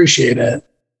back and appreciate it,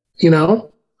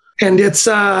 and it's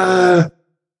some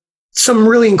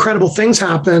really incredible things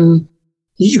happen.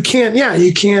 You can't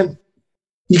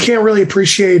really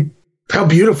appreciate how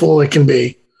beautiful it can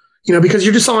be, because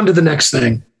you're just on to the next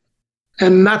thing.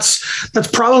 And that's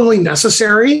probably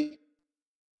necessary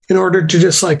in order to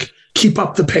just like keep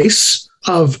up the pace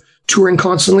of touring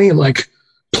constantly and like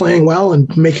playing well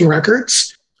and making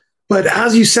records. But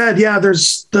as you said,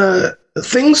 there's the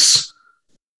things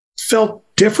felt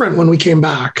different when we came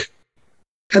back,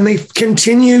 and the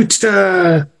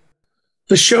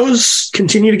shows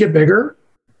continue to get bigger.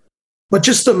 But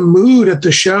just the mood at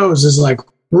the shows is like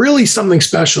really something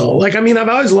special. Like, I mean, I've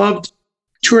always loved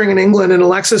touring in England, and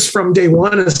Alexis from day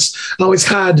one has always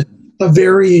had a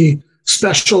very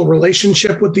special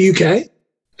relationship with the UK,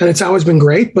 and it's always been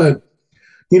great. But,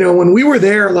 when we were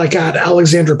there, like at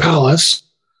Alexandra Palace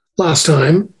last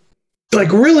time,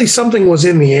 like really something was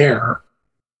in the air.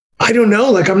 I don't know.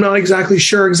 Like, I'm not exactly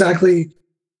sure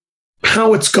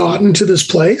how it's gotten to this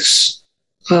place.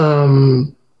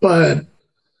 but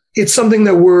it's something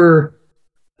that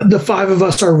the five of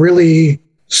us are really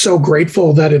so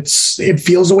grateful that it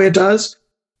feels the way it does,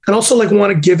 and also like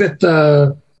want to give it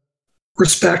the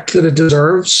respect that it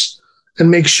deserves and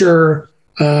make sure,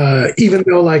 even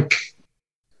though like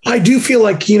I do feel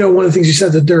like, you know, one of the things you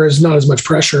said that there is not as much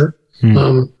pressure,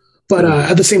 but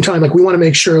at the same time, like we want to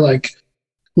make sure like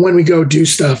when we go do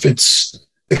stuff, it's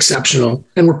exceptional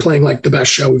and we're playing like the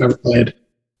best show we've ever played.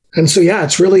 And so, yeah,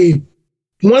 it's really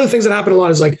one of the things that happened a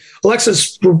lot is like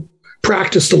Alexis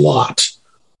practiced a lot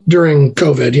during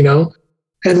COVID, you know,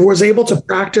 and was able to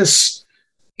practice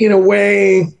in a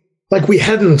way like we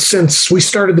hadn't since we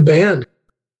started the band.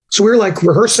 So we were like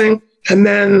rehearsing and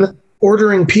then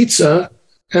ordering pizza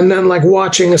and then like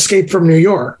watching Escape from New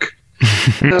York.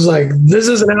 And I was like, this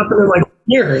isn't happening in like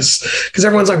years because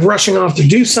everyone's like rushing off to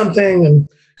do something and,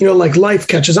 you know, like life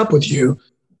catches up with you.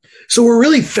 So we're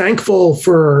really thankful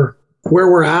for where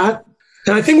we're at.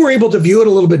 And I think we're able to view it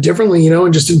a little bit differently, you know,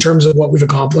 and just in terms of what we've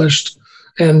accomplished.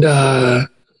 And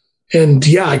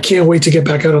yeah, I can't wait to get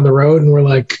back out on the road. And we're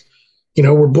like, you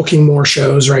know, we're booking more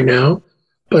shows right now.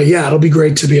 But yeah, it'll be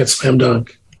great to be at Slam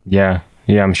Dunk. Yeah,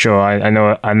 I'm sure. I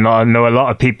know a lot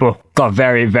of people got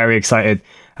very, very excited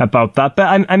about that.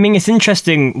 But I mean, it's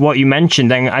interesting what you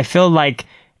mentioned. And I feel like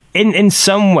in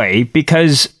some way,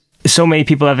 because so many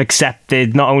people have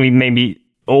accepted not only maybe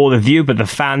all of you, but the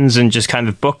fans and just kind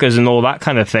of bookers and all that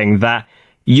kind of thing, that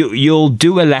you'll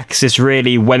do Alexis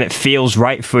really when it feels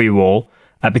right for you all,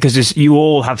 because you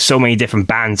all have so many different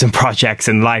bands and projects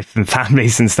and life and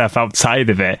families and stuff outside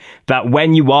of it, that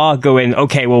when you are going,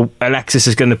 okay, well, Alexis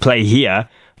is going to play here,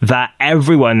 that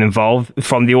everyone involved,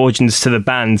 from the audience to the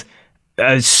band,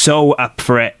 is so up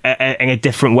for it in a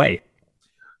different way.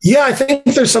 Yeah, I think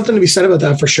there's something to be said about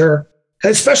that for sure.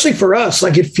 Especially for us,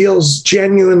 like it feels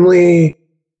genuinely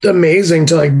amazing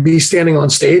to like be standing on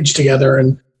stage together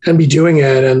and be doing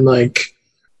it. And like,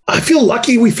 I feel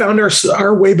lucky we found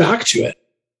our way back to it.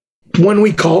 When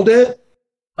we called it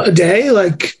a day,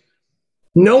 like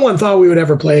no one thought we would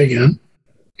ever play again.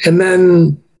 And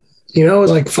then, you know, it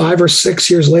was like 5 or 6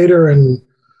 years later. And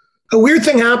a weird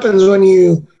thing happens when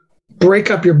you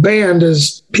break up your band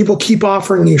is people keep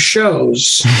offering you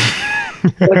shows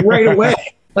like right away.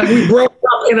 Like we broke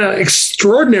up in an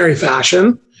extraordinary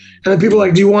fashion. And then people are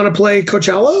like, do you want to play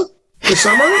Coachella this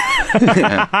summer?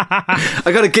 I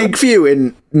got a gig for you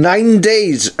in 9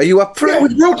 days. Are you up for it?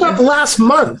 We broke up last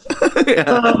month. It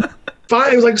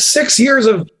was like 6 years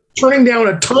of turning down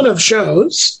a ton of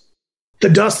shows. The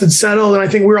dust had settled, and I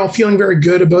think we're all feeling very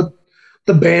good about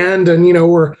the band. And, you know,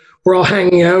 we're all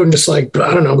hanging out and just like,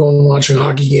 I don't know, going and watching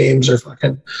hockey games or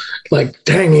fucking like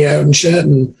hanging out and shit.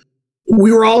 And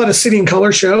we were all at a City and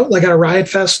Color show, like at a Riot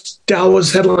Fest. Dal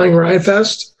was headlining Riot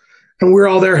Fest. And we were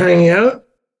all there hanging out.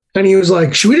 And he was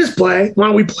like, should we just play? Why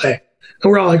don't we play?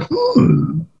 And we're all like,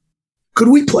 could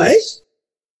we play?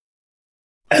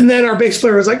 And then our bass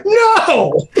player was like,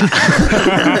 no!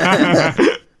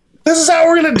 This is how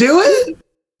we're going to do it?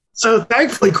 So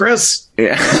thankfully, Chris.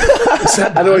 Yeah.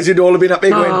 Otherwise, you'd all have been up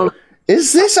there going,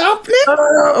 is this happening?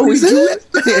 Are we doing it?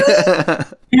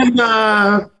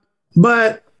 And,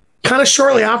 but kind of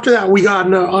shortly after that, we got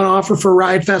an offer for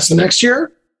Riot Fest the next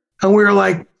year. And we were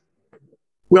like,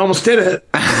 we almost did it.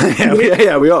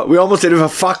 Yeah, we almost did it for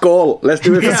fuck all. Let's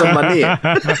do it for some money.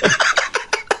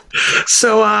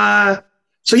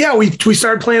 So yeah, we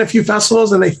started playing a few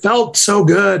festivals and they felt so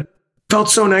good. Felt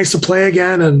so nice to play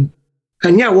again.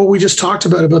 And yeah, what we just talked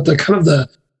about the kind of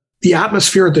the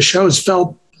atmosphere at the shows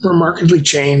felt remarkably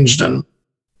changed. And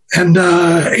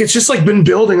it's just like been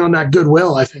building on that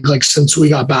goodwill, I think, like since we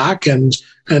got back, and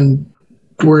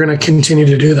we're going to continue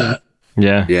to do that.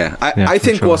 Yeah. I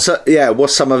think sure. what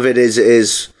some of it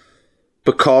is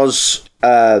because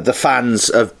the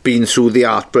fans have been through the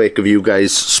heartbreak of you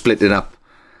guys splitting up.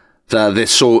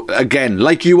 This, so again,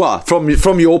 like you are from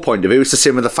your point of view, it's the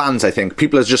same with the fans. I think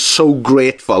people are just so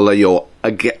grateful that you're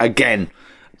again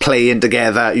playing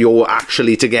together, you're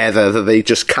actually together, that they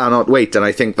just cannot wait. And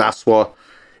I think that's what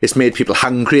it's made people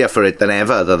hungrier for it than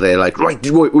ever. That they're like, right,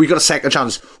 we got a second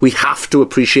chance. We have to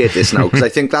appreciate this now, because I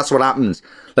think that's what happens.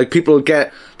 Like people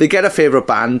get a favorite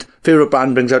band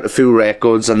brings out a few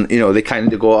records, and you know they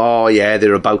kind of go, oh yeah,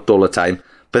 they're about all the time.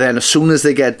 But then as soon as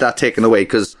they get that taken away,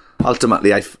 because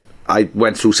ultimately I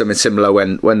went through something similar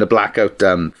when the Blackout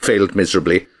failed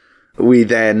miserably. We had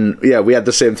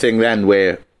the same thing then,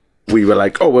 where we were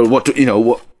like, oh well, what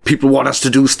people want us to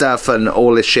do stuff and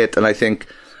all this shit. And I think,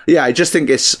 yeah, I just think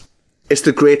it's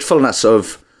the gratefulness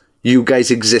of you guys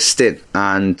existing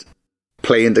and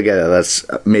playing together that's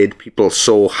made people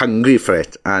so hungry for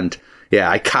it. And yeah,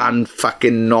 I can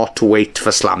fucking not wait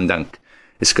for Slam Dunk.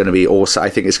 It's going to be awesome. I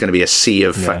think it's going to be a sea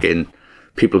of fucking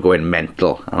people going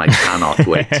mental, and I cannot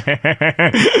wait.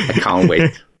 I can't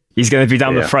wait. He's going to be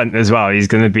down the front as well. He's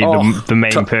going to be the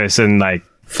main person, like,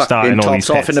 starting all these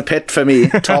tops off in the pit for me.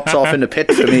 Tops off in the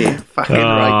pit for me. Fucking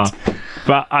right.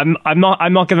 But I'm not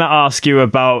going to ask you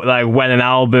about like when an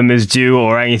album is due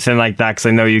or anything like that, because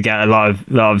I know you get a lot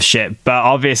of shit. But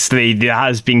obviously there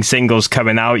has been singles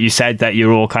coming out. You said that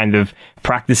you're all kind of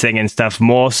practicing and stuff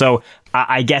more. So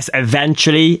I guess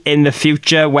eventually in the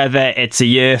future, whether it's a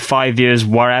year, 5 years,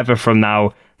 whatever from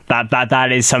now,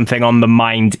 that is something on the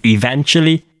mind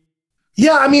eventually.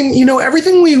 Yeah, I mean, you know,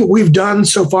 everything we've done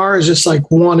so far is just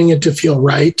like wanting it to feel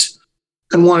right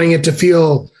and wanting it to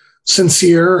feel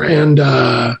sincere. And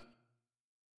I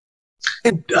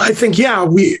think,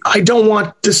 I don't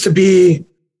want this to be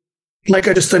like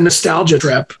just a nostalgia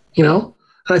trip, you know?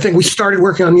 And I think we started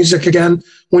working on music again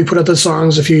when we put out the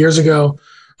songs a few years ago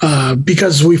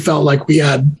because we felt like we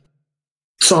had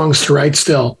songs to write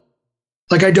still.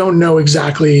 Like, I don't know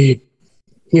exactly,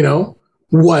 you know,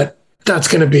 what that's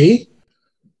going to be.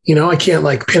 You know, I can't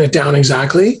like pin it down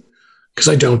exactly because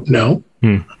I don't know.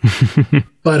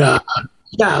 But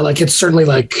yeah, like it's certainly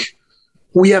like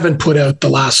we haven't put out the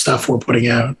last stuff we're putting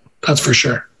out. That's for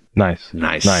sure. Nice. And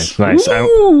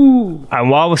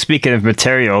while we're speaking of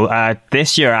material,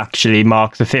 this year actually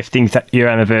marks the 15th year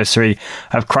anniversary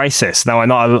of Crisis. Now, I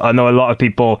know a lot of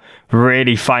people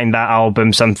really find that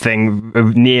album something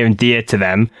near and dear to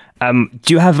them. Do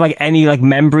you have like any like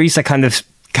memories that kind of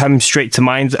come straight to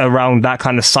mind around that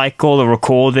kind of cycle or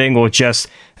recording or just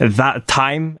that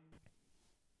time?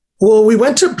 Well, we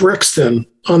went to Brixton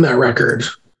on that record,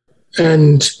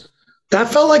 and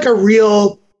that felt like a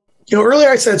real, you know, earlier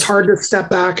I said it's hard to step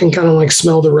back and kind of like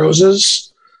smell the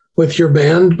roses with your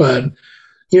band, but,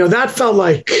 you know, that felt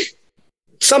like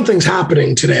something's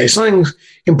happening today. Something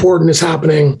important is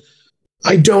happening.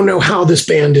 I don't know how this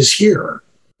band is here.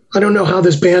 I don't know how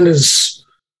this band is,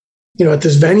 you know, at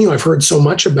this venue I've heard so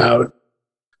much about.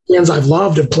 Bands I've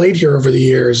loved have played here over the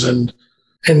years, and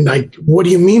like, what do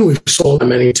you mean we've sold that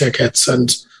many tickets? And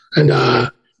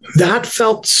that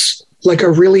felt like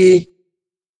a really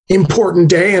important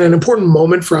day and an important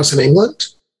moment for us in England.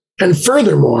 And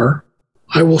furthermore,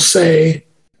 I will say,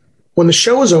 when the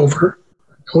show was over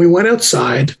and we went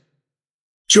outside,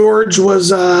 George was,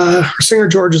 our singer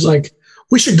George was like,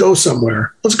 we should go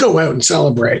somewhere. Let's go out and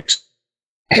celebrate.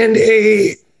 And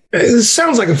it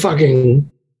sounds like it's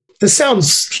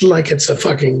a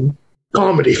fucking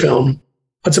comedy film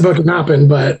what's about to happen,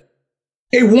 but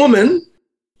a woman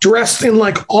dressed in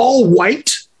like all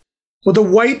white with a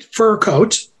white fur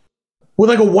coat with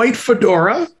like a white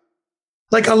fedora,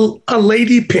 like a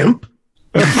lady pimp.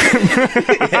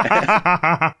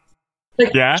 Yeah.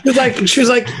 She was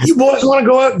like, you boys want to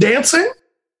go out dancing?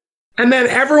 And then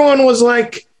everyone was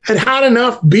like, had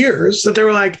enough beers that they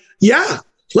were like, yeah,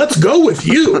 let's go with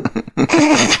you.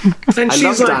 And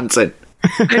she's like, dancing.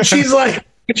 And she's like,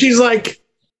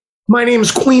 my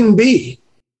name's Queen Bee.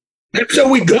 And so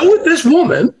we go with this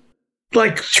woman,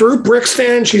 like through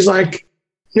Brixton. She's like,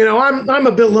 you know, I'm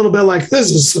a little bit like,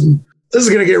 this is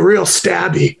gonna get real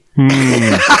stabby.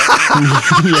 Yeah,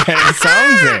 it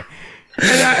sounds it.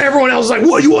 And everyone else is like,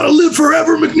 what, you want to live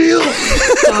forever, McNeil?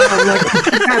 Like,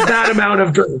 had that amount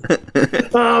of drink.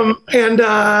 And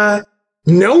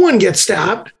no one gets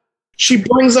stabbed. She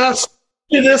brings us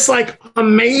to this like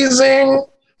amazing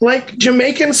like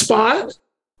Jamaican spot,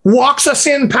 walks us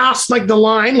in past like the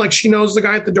line, like she knows the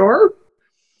guy at the door.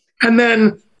 And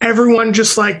then everyone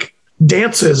just like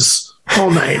dances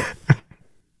all night.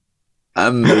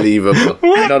 Unbelievable.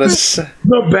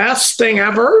 The best thing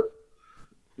ever.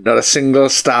 Not a single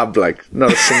stab,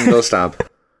 not a single stab.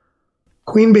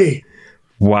 Queen Bee.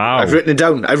 Wow. I've written it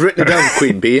down,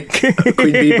 Queen Bee.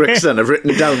 Queen Bee Brixton, I've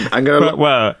written it down. I'm going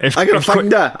to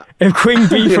find her. If Queen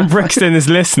Bee from Brixton is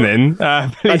listening,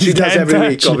 please she does every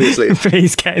week, obviously.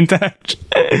 Please get in touch.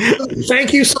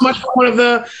 Thank you so much for one of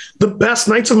the best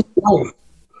nights of my life.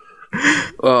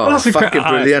 Oh, that's fucking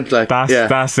brilliant!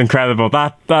 That's incredible.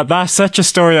 That's such a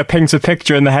story that paints a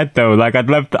picture in the head, though. Like, I'd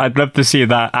love to see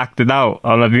that acted out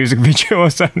on a music video or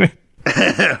something.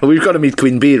 We've got to meet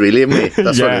Queen Bee, really, haven't we?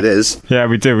 That's what it is. Yeah,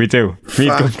 we do.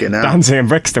 Dancing in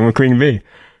Brixton with Queen Bee.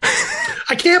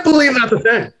 I can't believe that's a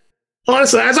thing.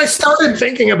 Honestly, as I started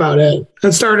thinking about it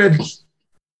and started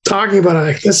talking about it,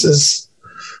 like, this is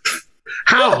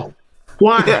how,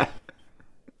 why. Yeah.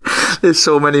 There's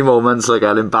so many moments like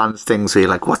Ellen Band's things where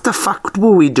you're like, what the fuck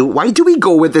will we do? Why do we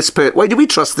go with this why do we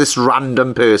trust this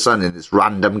random person in this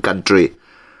random country?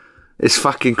 It's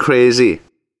fucking crazy.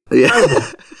 Yeah.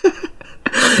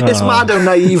 It's mad how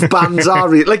naive bands are.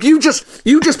 Like, you just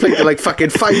played to like fucking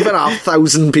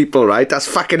 5,500 people, right? That's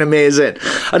fucking amazing.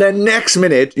 And then next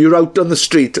minute, you're out on the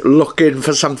street looking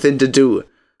for something to do.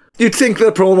 You'd think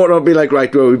the promoter would be like,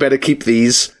 right, well, we better keep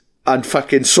these and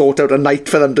fucking sort out a night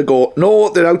for them to go. No,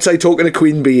 they're outside talking to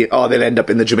Queen Bee. Oh, they'll end up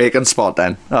in the Jamaican spot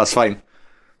then. That's fine.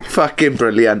 Fucking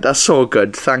brilliant. That's so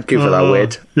good. Thank you for that,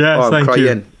 Wade. Yes, I'm thank crying.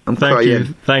 you. I'm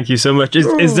crying. Thank you so much.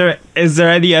 Is there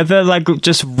any other like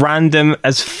just random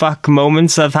as fuck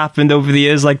moments that have happened over the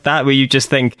years like that where you just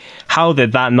think, how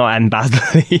did that not end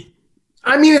badly?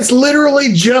 I mean, it's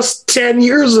literally just 10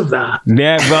 years of that.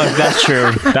 Yeah, well, that's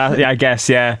true. I guess,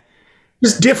 yeah.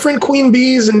 Just different Queen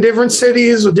Bees in different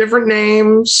cities with different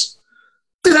names.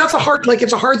 That's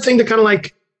it's a hard thing to kind of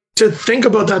like to think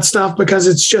about that stuff because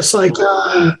it's just like,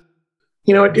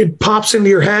 it pops into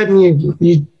your head and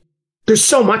you there's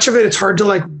so much of it. It's hard to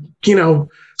like,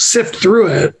 sift through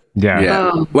it.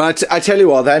 Yeah. Well, I tell you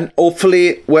what then,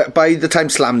 hopefully by the time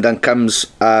Slam Dunk comes,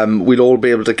 we'll all be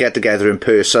able to get together in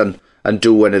person and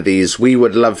do one of these. We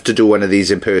would love to do one of these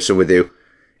in person with you.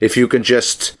 If you can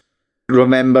just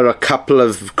remember a couple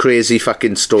of crazy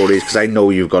fucking stories, because I know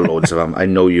you've got loads of them.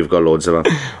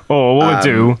 Oh, what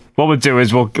we'll do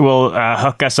is we'll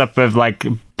hook us up with like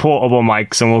portable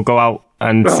mics and we'll go out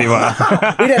and see what.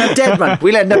 We'll end up dead, man.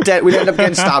 We'll end up dead. We'll end up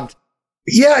getting stabbed.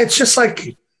 Yeah, it's just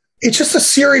a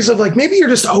series of like, maybe you're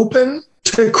just open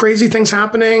to crazy things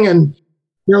happening and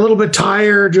you're a little bit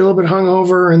tired, you're a little bit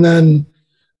hungover, and then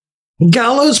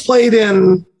Gallows played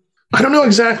in, I don't know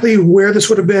exactly where this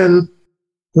would have been.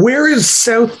 Where is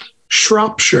South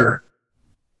Shropshire?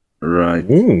 Right.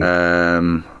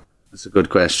 That's a good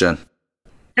question.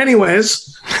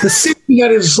 Anyways, the city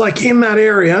that is like in that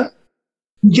area.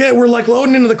 Yeah, we're like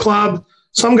loading into the club.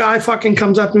 Some guy fucking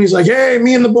comes up and he's like, hey,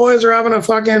 me and the boys are having a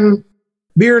fucking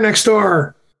beer next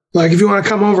door. Like, if you want to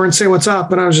come over and say what's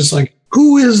up. And I was just like,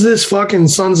 who is this fucking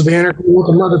Sons of Anarchy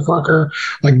looking motherfucker?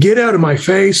 Like, get out of my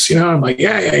face. I'm like,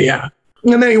 yeah.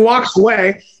 And then he walks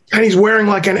away and he's wearing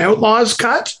like an Outlaws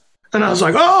cut. And I was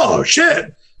like, oh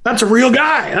shit, that's a real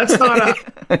guy. That's not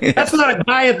a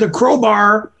guy at the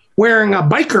Crowbar wearing a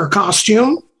biker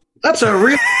costume. That's a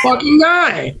real fucking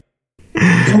guy.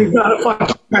 And he's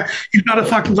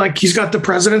got the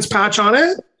president's patch on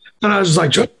it. And I was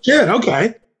like, shit,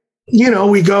 okay.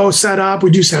 We go set up, we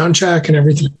do sound check and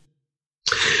everything.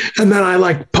 And then I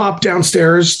like pop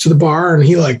downstairs to the bar and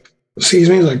he like sees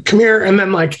me, he's like, come here. And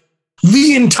then like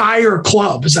the entire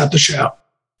club is at the show.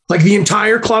 Like the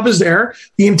entire club is there.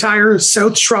 The entire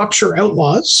South Shropshire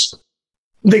Outlaws.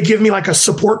 They give me like a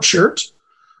support shirt.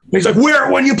 And he's like, wear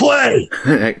it when you play.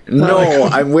 No,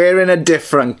 I'm wearing a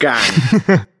different gang.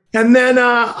 And then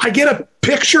I get a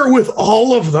picture with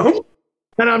all of them.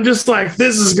 And I'm just like,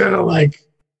 this is going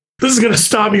to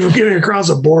stop me from getting across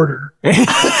a border.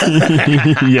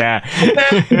 Yeah. And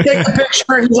then we take the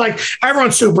picture and he's like,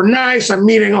 everyone's super nice. I'm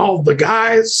meeting all the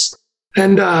guys.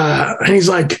 And he's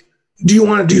like, do you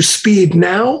want to do speed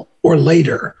now or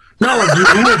later? Not like, do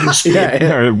you want to do speed?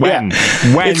 When?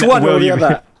 When? It's one or the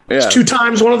other. It's 2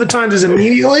 times. One of the times is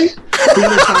immediately. The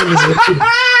other time is immediately.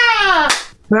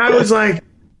 And I was like,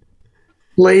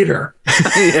 later.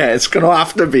 Yeah, it's going to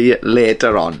have to be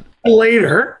later on.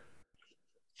 Later.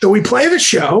 So we play the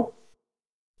show.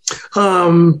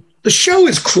 The show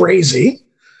is crazy.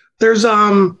 There's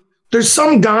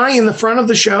some guy in the front of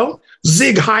the show,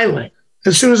 Zig Heiling.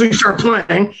 As soon as we start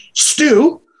playing,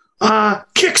 Stu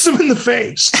kicks him in the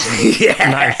face.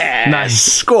 Yeah,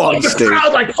 nice. Go on, the Stu.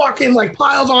 crowd fucking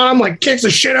piles on him, kicks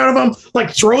the shit out of him,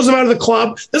 throws him out of the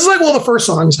club. This is while the first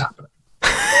song is happening.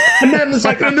 And then it's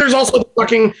and there's also the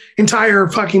fucking entire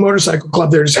fucking motorcycle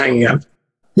club there just hanging out.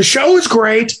 The show is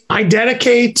great. I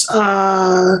dedicate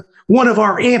one of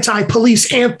our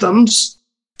anti-police anthems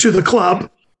to the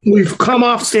club. We've come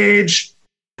off stage.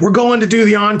 We're going to do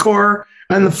the encore.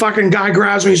 And the fucking guy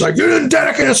grabs me. He's like, you didn't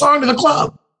dedicate a song to the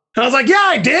club. And I was like, yeah,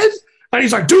 I did. And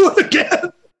he's like, do it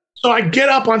again. So I get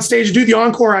up on stage, do the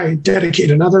encore. I dedicate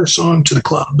another song to the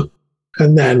club.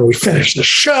 And then we finish the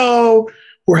show.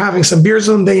 We're having some beers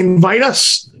with them. They invite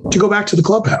us to go back to the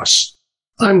clubhouse.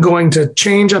 I'm going to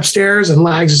change upstairs. And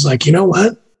Lags is like, you know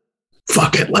what?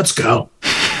 Fuck it. Let's go.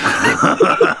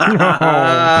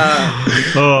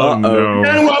 No.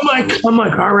 And I'm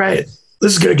like, all right,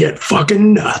 this is going to get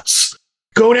fucking nuts.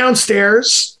 Go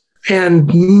downstairs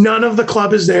and none of the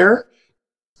club is there.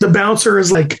 The bouncer is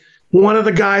like, one of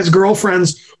the guy's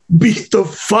girlfriends beat the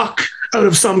fuck out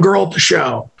of some girl at the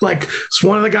show. So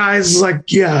one of the guys is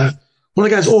like, yeah, one of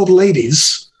the guy's old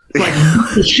ladies,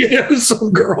 the shit out of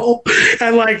some girl.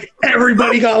 And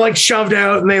everybody got shoved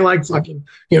out and they fucking,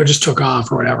 just took off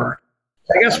or whatever.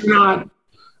 I guess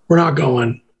we're we're not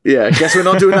going. Yeah, guess we're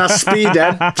not doing our speed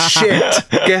then. Shit.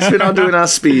 Guess we're not doing our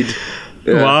speed.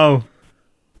 Yeah. Wow.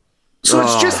 So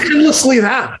it's just endlessly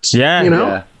that. Yeah. You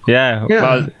know? Yeah.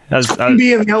 Yeah. Well,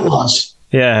 being the Outlaws.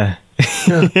 Yeah. I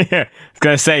was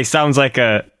going to say, sounds like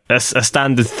a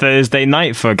standard Thursday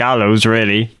night for Gallows,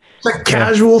 really. It's like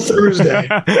casual Thursday.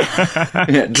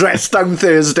 Yeah, dress down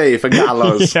Thursday for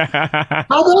Gallows. Yeah.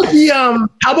 How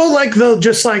about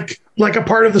like a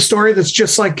part of the story that's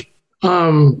just like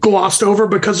glossed over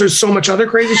because there's so much other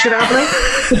crazy shit happening?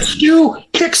 Stu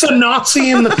kicks a Nazi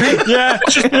in the pig. Yeah.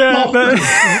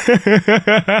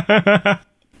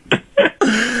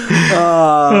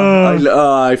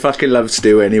 I fucking love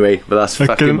Stu anyway, but that's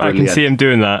fucking brilliant. I can see him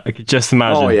doing that. I could just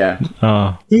imagine. Oh yeah.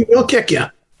 Oh. He will kick you.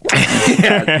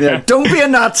 Yeah. Don't be a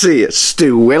Nazi.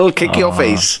 Stu will kick your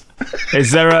face.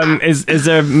 Is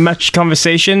there much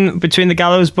conversation between the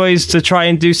Gallows boys to try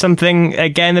and do something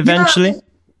again eventually?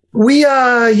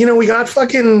 Yeah. We got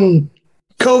fucking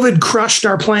COVID crushed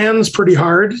our plans pretty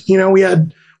hard. We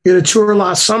had a tour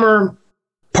last summer.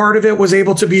 Part of it was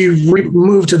able to be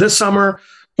moved to this summer,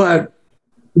 but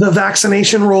the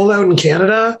vaccination rollout in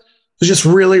Canada was just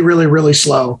really, really, really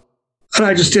slow. And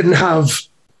I just didn't have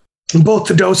both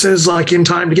the doses like in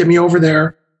time to get me over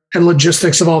there and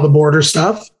logistics of all the border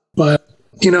stuff. But,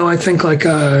 I think like,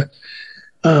 with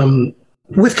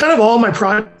kind of all my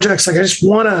projects, like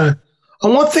I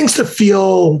want things to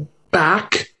feel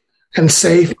back and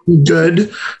safe and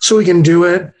good so we can do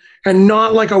it and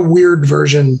not like a weird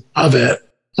version of it.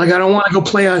 Like, I don't want to go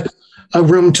play a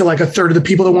room to like a third of the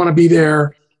people that want to be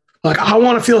there. Like, I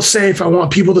want to feel safe. I want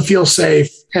people to feel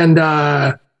safe. And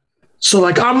so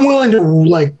like, I'm willing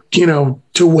to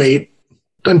to wait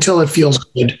until it feels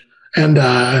good. And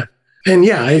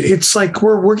yeah, it's like,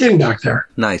 we're getting back there.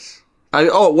 Nice.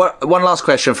 One last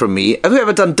question from me. Have you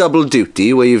ever done double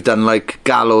duty where you've done like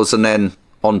Gallows and then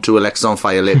onto Alexis on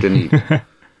Fire later in the evening?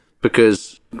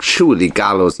 Because surely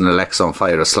Gallows and Alexis on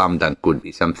Fire, a slam dunk would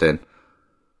be something.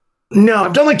 No,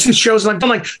 I've done like 2 shows, and I've done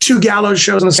like 2 Gallows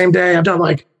shows in the same day. I've done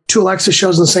like 2 Alexis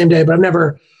shows in the same day, but I've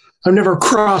never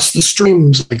crossed the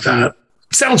streams like that.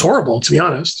 It sounds horrible, to be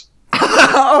honest.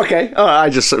 Okay. Oh, I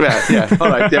just yeah. All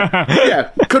right,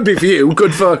 yeah. Could be for you.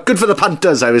 Good for the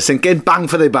punters. I was thinking, bang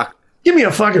for the buck. Give me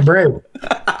a fucking break.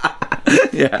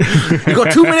 Yeah, you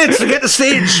got 2 minutes to get the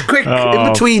stage quick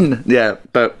in between. Yeah,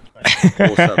 but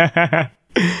awesome.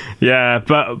 Yeah,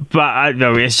 but I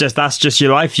know that's just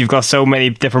your life. You've got so many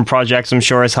different projects. I'm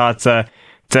sure it's hard to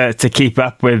keep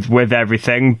up with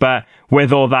everything. But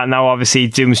with all that now, obviously,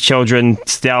 Doom's Children,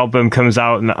 the album comes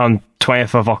out on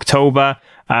 20th of October.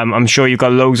 I'm sure you've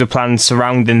got loads of plans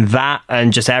surrounding that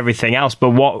and just everything else.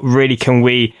 But what really can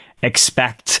we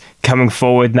expect coming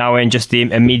forward now in just the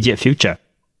immediate future?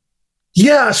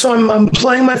 Yeah, so I'm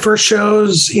playing my first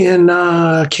shows in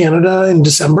Canada in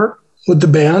December with the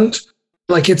band.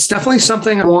 Like, it's definitely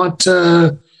something I want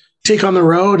to take on the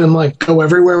road and like go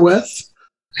everywhere with.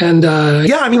 And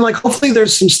like hopefully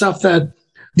there's some stuff that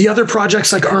the other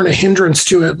projects like aren't a hindrance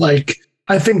to it. Like,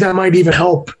 I think that might even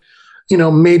help.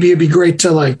 Maybe it'd be great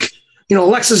to like,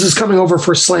 Alexis is coming over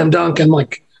for Slam Dunk and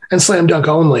Slam Dunk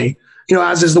only,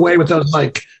 as is the way with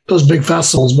those big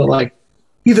festivals. But like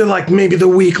either like maybe the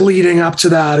week leading up to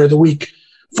that or the week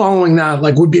following that,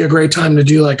 like would be a great time to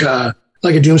do like a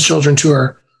Doom's Children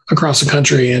tour across the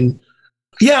country. And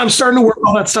yeah, I'm starting to work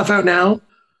all that stuff out now.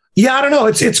 Yeah, I don't know.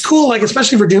 It's cool. Like,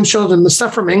 especially for Doom's Children, the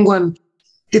stuff from England,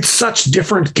 it's such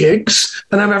different gigs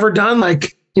than I've ever done.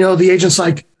 Like, the agent's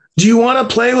like, do you want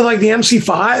to play with like the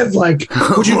MC5? Like,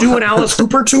 would you do an Alice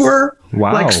Cooper tour?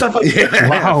 Wow. Like stuff like that.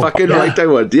 Wow. Fucking right, I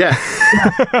would. Yeah.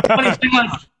 Funny thing,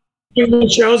 like doing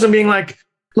shows and being like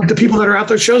the people that are at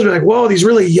those shows be like, whoa, these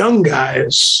really young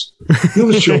guys.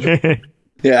 Doom's Children.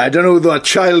 Yeah, I don't know who that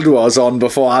child was on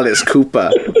before Alice Cooper.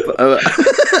 But,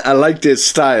 I liked his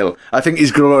style. I think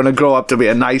he's going to grow up to be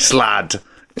a nice lad.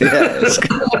 Yes.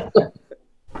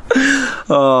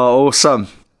 Oh, awesome.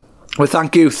 Well,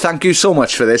 thank you so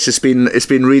much for this. It's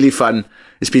been really fun.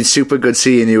 It's been super good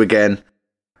seeing you again.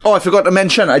 Oh, I forgot to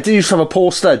mention, I did used to have a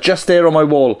poster just there on my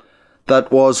wall.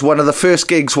 That was one of the first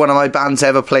gigs one of my bands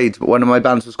ever played. One of my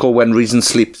bands was called When Reason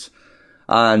Sleeps.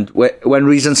 And When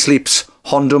Reason Sleeps,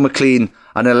 Hondo McLean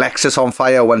and Alexis on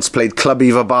Fire once played Club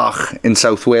Eva Bach in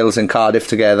South Wales in Cardiff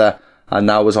together, and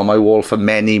that was on my wall for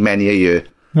many, many a year.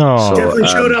 Oh, so, definitely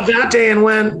showed up that day and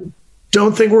went,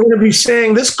 don't think we're going to be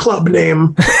saying this club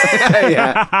name.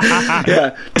 Yeah.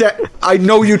 I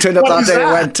know you turned up that day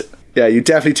and went, yeah, you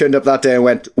definitely turned up that day and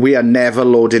went, we are never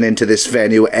loading into this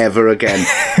venue ever again,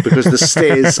 because the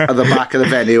stairs at the back of the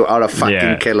venue are a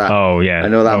fucking killer. Oh, yeah. I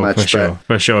know that much.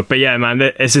 For sure. But yeah, man,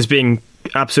 this has been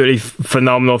absolutely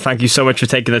phenomenal. Thank you so much for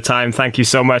taking the time. Thank you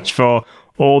so much for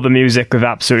all the music with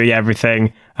absolutely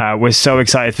everything. We're so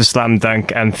excited for Slam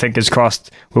Dunk, and fingers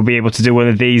crossed we'll be able to do one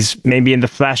of these maybe in the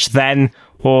flesh then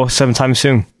or sometime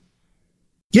soon.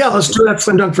 Yeah, let's do that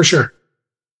Slam Dunk for sure.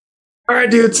 All right,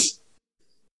 dudes.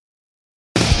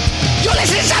 You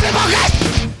listen to Simon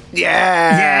Podcast?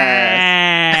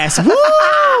 Yes!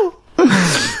 Woo!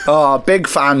 Oh, big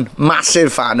fan,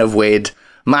 massive fan of Wade,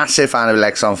 massive fan of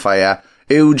Lex on Fire,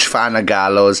 huge fan of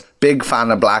Gallows, big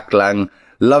fan of Black Lung,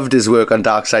 loved his work on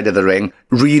Dark Side of the Ring,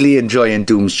 really enjoying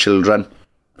Doom's Children.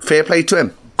 Fair play to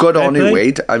him. Good on you,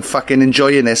 Wade. I'm fucking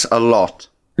enjoying this a lot.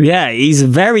 Yeah, he's a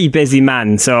very busy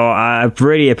man, so I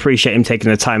really appreciate him taking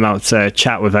the time out to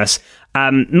chat with us.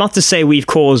 Not to say we've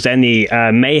caused any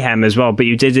mayhem as well, but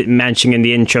you did mention in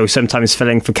the intro sometimes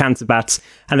filling for Canterbats,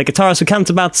 and the guitarist for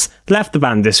Canterbats left the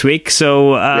band this week.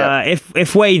 So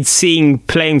if Wade's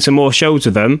playing some more shows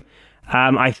with them,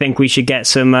 I think we should get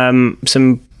some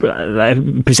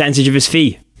percentage of his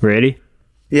fee, really.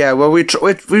 Yeah, well, we've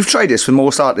tried this with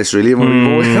most artists, really.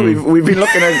 We've been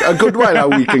looking at a good while how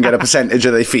we can get a percentage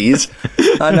of their fees,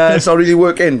 and it's not really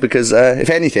working because, if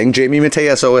anything, Jamie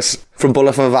Mateus from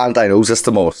Bullet for Valentine owes us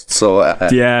the most. So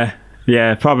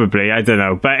yeah, probably. I don't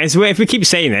know, but if we keep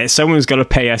saying it, someone's got to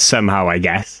pay us somehow, I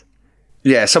guess.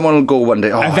 Yeah, someone will go one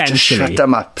day. Oh, eventually. Just shut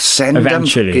them up. Send them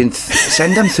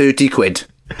 30 quid.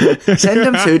 Send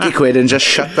them 30 quid and just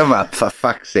shut them up, for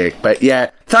fuck's sake. But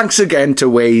yeah, thanks again to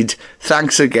Wade.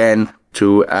 Thanks again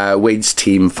to Wade's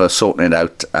team for sorting it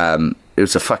out. It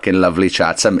was a fucking lovely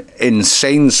chat. Some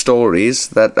insane stories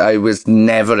that I was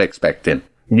never expecting.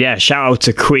 Yeah, shout out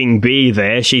to Queen Bee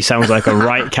there. She sounds like a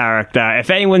right character. If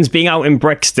anyone's been out in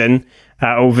Brixton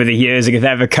over the years and have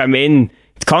ever come in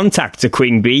contact to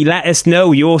Queen Bee, let us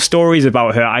know your stories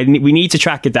about her. We need to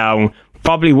track it down.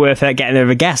 Probably worth it getting her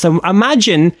a guest.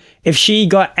 Imagine if she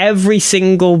got every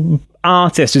single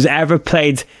artist who's ever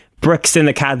played Brixton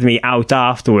Academy out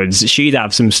afterwards. She'd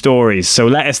have some stories. So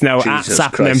let us know at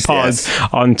Sappenin Pod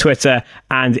on Twitter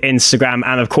and Instagram.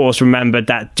 And of course, remember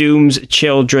that Doom's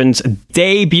Children's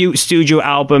debut studio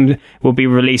album will be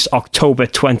released October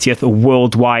 20th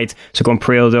worldwide. So go and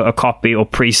pre-order a copy or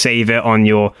pre-save it on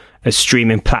your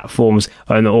streaming platforms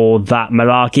and all that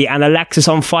malarkey. And Alexis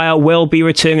on Fire will be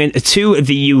returning to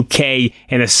the UK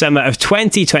in the summer of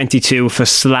 2022 for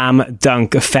Slam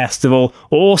Dunk Festival.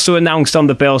 Also announced on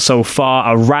the bill so far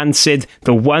are Rancid,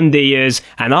 The Wonder Years,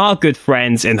 and our good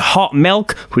friends in Hot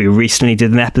Milk, who we recently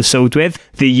did an episode with,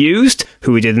 The Used,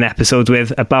 who we did an episode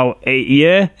with about a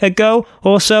year ago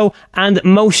or so, and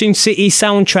Motion City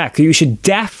Soundtrack, who you should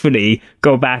definitely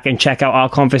go back and check out our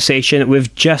conversation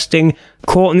with Justin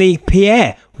Courtney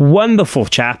Pierre. Wonderful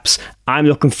chaps. I'm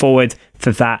looking forward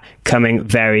to that coming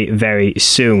very, very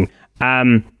soon.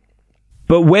 But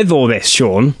with all this,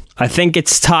 Sean, I think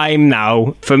it's time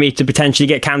now for me to potentially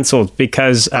get cancelled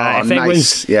because if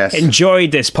anyone's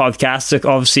enjoyed this podcast,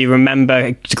 obviously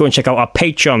remember to go and check out our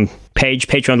Patreon page,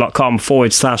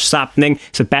 patreon.com/Sappening.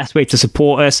 It's the best way to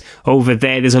support us over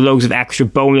there. There's loads of extra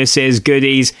bonuses,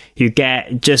 goodies. You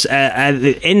get just an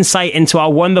insight into our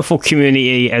wonderful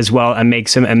community as well and make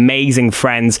some amazing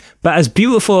friends. But as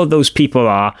beautiful as those people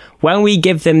are, when we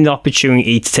give them the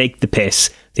opportunity to take the piss,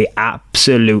 they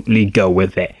absolutely go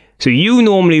with it. So you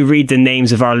normally read the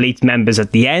names of our elite members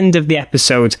at the end of the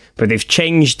episode, but they've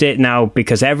changed it now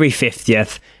because every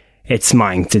 50th, it's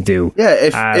mine to do. Yeah,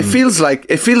 it feels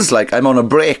like I'm on a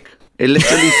break. It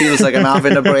literally feels like I'm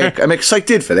having a break. I'm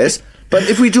excited for this, but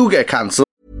if we do get cancelled...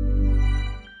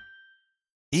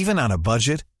 Even on a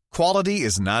budget, quality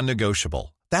is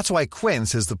non-negotiable. That's why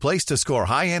Quince is the place to score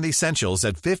high-end essentials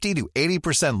at 50 to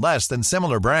 80% less than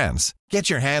similar brands. Get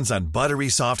your hands on buttery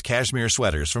soft cashmere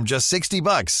sweaters from just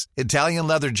 $60, Italian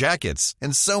leather jackets,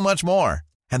 and so much more.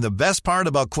 And the best part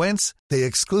about Quince, they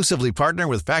exclusively partner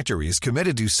with factories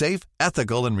committed to safe,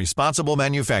 ethical, and responsible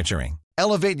manufacturing.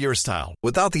 Elevate your style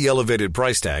without the elevated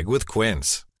price tag with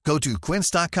Quince. Go to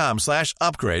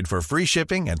quince.com/upgrade for free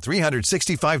shipping and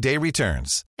 365-day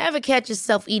returns. Ever catch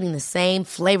yourself eating the same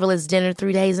flavorless dinner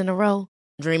 3 days in a row?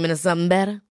 Dreaming of something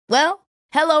better? Well,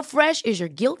 HelloFresh is your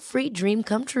guilt-free dream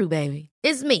come true, baby.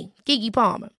 It's me, Keke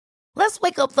Palmer. Let's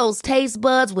wake up those taste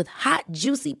buds with hot,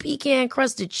 juicy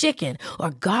pecan-crusted chicken or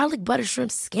garlic butter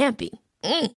shrimp scampi.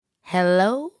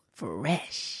 Hello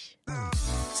Fresh.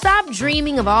 Stop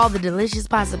dreaming of all the delicious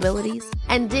possibilities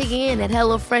and dig in at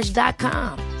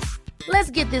HelloFresh.com.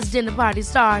 Let's get this dinner party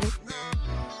started.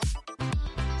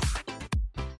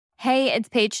 Hey, it's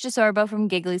Paige DeSorbo from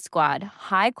Giggly Squad.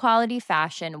 High quality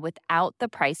fashion without the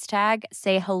price tag.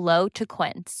 Say hello to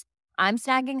Quince. I'm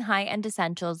snagging high-end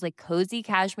essentials like cozy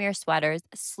cashmere sweaters,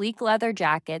 sleek leather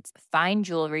jackets, fine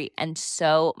jewelry, and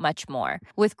so much more.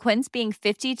 With Quince being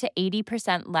 50 to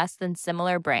 80% less than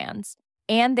similar brands.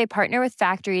 And they partner with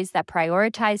factories that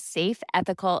prioritize safe,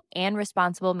 ethical, and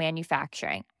responsible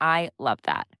manufacturing. I love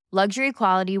that. Luxury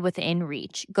quality within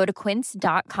reach. Go to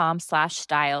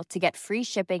quince.com/style to get free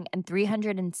shipping and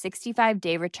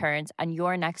 365-day returns on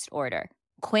your next order.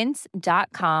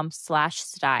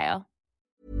 Quince.com/style.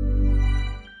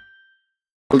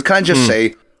 Well, can I just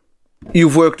say,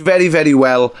 you've worked very, very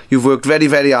well. You've worked very,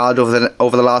 very hard over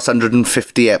the last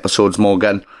 150 episodes,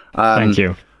 Morgan. Thank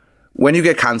you. When you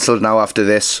get cancelled now after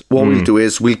this, what we'll do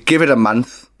is we'll give it a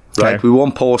month, right? Okay. We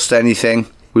won't post anything.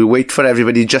 We'll wait for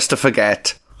everybody just to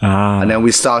forget. And then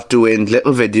we start doing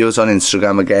little videos on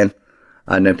Instagram again.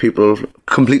 And then people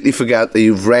completely forget that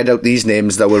you've read out these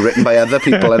names that were written by other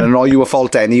people and are not your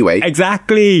fault anyway.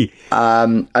 Exactly.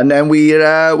 And then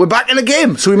we're back in the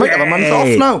game. So we might have a month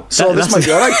off now. So this might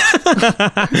be all right.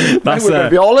 We're going to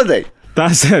be holiday.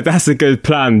 That's a good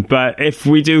plan. But if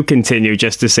we do continue,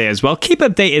 just to say as well, keep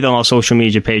updated on our social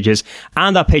media pages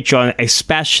and our Patreon,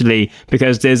 especially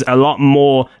because there's a lot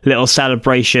more little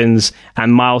celebrations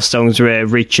and milestones we're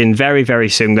reaching very, very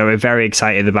soon that we're very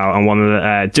excited about and want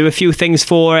to do a few things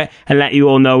for it and let you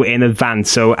all know in advance.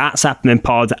 So at Sappening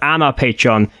Pod and our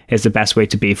Patreon is the best way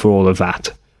to be for all of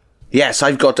that. Yes,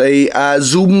 I've got a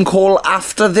Zoom call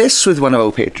after this with one of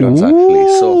our patrons, actually.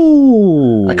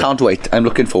 So I can't wait. I'm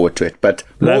looking forward to it. But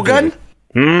Morgan,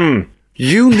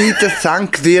 you need to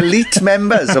thank the elite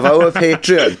members of our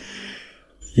Patreon.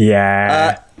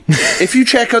 Yeah. If you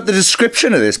check out the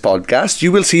description of this podcast,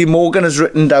 you will see Morgan has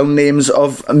written down names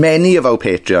of many of our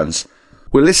Patreons.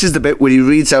 Well, this is the bit where he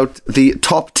reads out the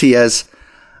top tiers,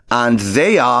 and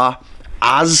they are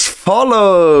as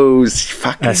follows.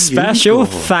 A special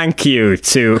thank you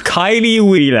to Kylie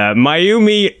Wheeler,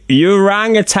 Mayumi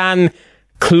Orangutan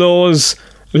Claus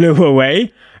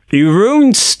Luaway,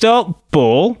 Urun Stop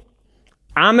Ball,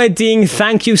 Amadine,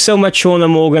 thank you so much, Shauna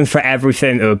Morgan, for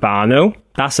everything, Urbano.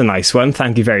 That's a nice one.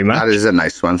 Thank you very much. That is a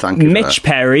nice one. Thank you. Mitch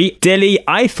Perry, Dilly,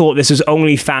 I thought this was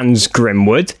OnlyFans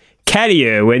Grimwood, Kelly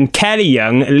Irwin, Kelly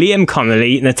Young, Liam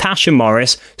Connolly, Natasha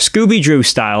Morris, Scooby Drew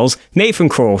Styles, Nathan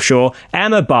Crawshaw,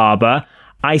 Emma Barber.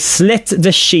 I slit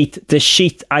the sheet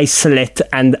I slit,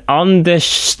 and on the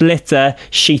slitter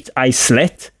sheet I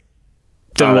slit.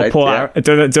 Don't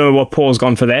know what Paul's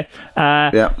gone for there.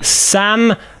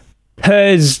 Sam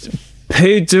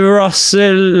Wait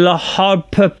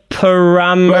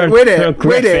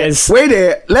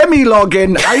it. Let me log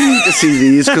in. I need to see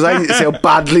these because I need to see how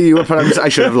badly you were pronounced. I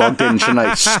should have logged in, shouldn't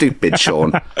I? Stupid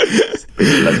Sean.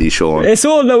 Bloody Sean. It's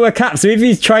all lower caps. So if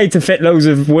you tried to fit loads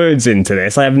of words into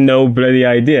this, I have no bloody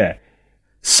idea.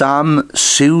 Sam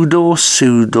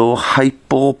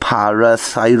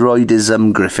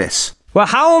hypoparathyroidism Griffiths. Well,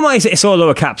 how am I... It's all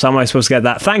lower caps. How am I supposed to get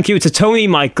that? Thank you to Tony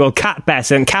Michael, Kat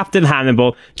Besson, Captain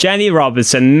Hannibal, Jenny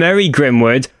Robertson, Murray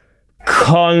Grimwood,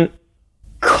 Cogrash...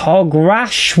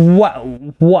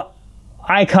 What?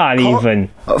 I can't even...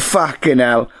 Fucking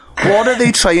hell. What are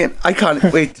they trying... I can't...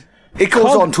 Wait. It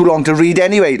goes on too long to read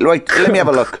anyway. Right, let me have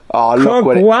a look. Oh, look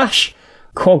with it.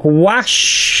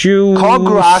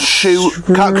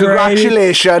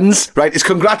 Congratulations. Right, it's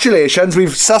congratulations. We've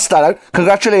sussed that out.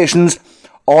 Congratulations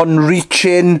on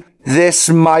reaching this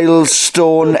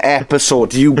milestone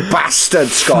episode. You bastard,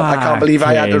 Scott. I can't believe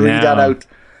I had to read that out.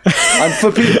 And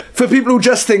for people who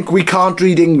just think we can't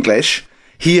read English,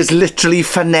 he has literally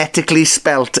phonetically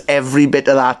spelt every bit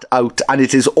of that out, and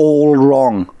it is all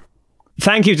wrong.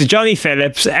 Thank you to Johnny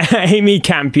Phillips, Amy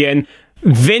Campion,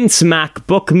 Vince Mack,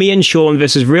 book me and Sean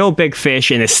versus Real Big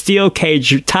Fish in a steel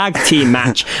cage tag team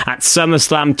match at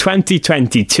SummerSlam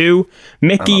 2022.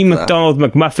 Mickey McDonald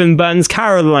McMuffin Buns,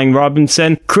 Caroline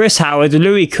Robinson, Chris Howard,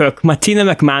 Louis Cook, Martina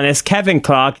McManus, Kevin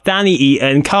Clark, Danny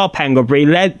Eaton, Carl Pendlebury,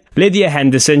 Lydia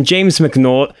Henderson, James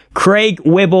McNaught, Craig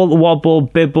Wibble, Wobble,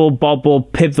 Bibble, Bobble,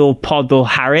 Piddle, Poddle,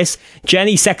 Harris,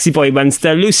 Jenny Sexy Boy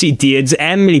Munster, Lucy Deards,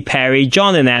 Emily Perry,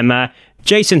 John and Emma,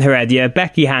 Jason Heredia,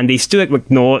 Becky Handy, Stuart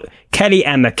McNaught, Kelly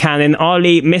Emma Cannon,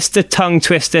 Ollie, Mr. Tongue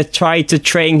Twister tried to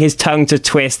train his tongue to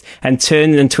twist and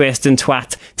turn and twist and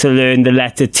twat to learn the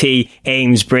letter T,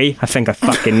 Amesbury. I think I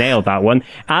fucking nailed that one.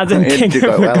 Adam King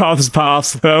of McGov's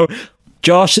Parslow,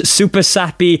 Josh Super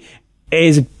Sappy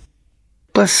is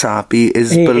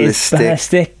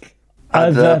ballistic.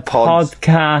 Other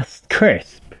podcast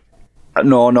Chris.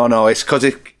 No. It's because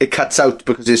it cuts out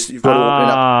because you've got to open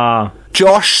it up.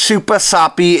 Josh Super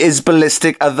Sappy is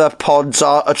ballistic. Other pods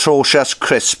are atrocious.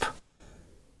 Crisp.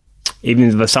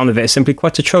 Even the sound of it is simply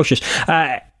quite atrocious.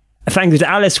 Thank you to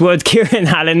Alice Wood, Kieran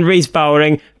Allen, Reese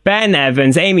Bowering, Ben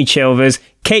Evans, Amy Chilvers,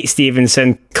 Kate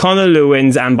Stevenson, Connor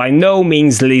Lewins, and by no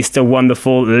means least the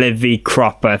wonderful Livy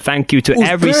Cropper. Thank you to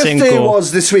every single... Whose birthday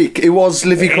was this week? It was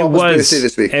Livy Cropper's birthday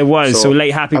this week. It was. So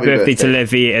late happy birthday to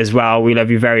Livy as well. We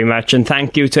love you very much. And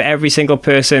thank you to every single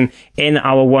person in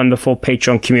our wonderful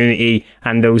Patreon community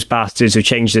and those bastards who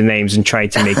changed their names and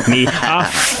tried to make me a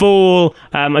fool.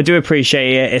 I do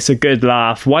appreciate it. It's a good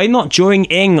laugh. Why not join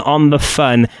in on the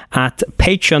fun at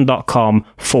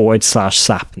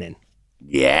patreon.com/sappening?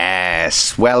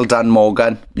 Yes, well done,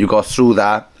 Morgan. You got through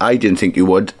that. I didn't think you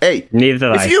would. Hey, neither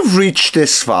did I. If you've reached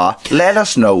this far, let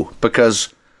us know, because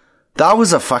that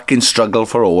was a fucking struggle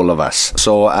for all of us.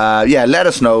 So, let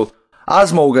us know.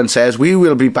 As Morgan says, we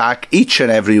will be back each and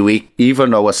every week,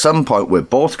 even though at some point we're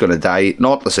both going to die.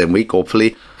 Not the same week,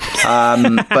 hopefully.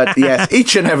 But yes,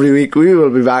 each and every week we will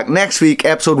be back. Next week,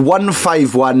 episode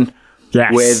 151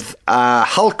 with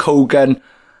Hulk Hogan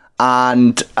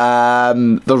and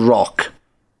The Rock.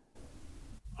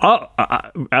 Oh,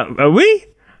 are we?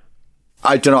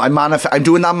 I don't know. I'm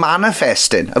doing that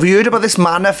manifesting. Have you heard about this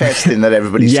manifesting that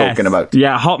everybody's talking about?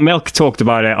 Yeah, Hot Milk talked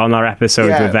about it on our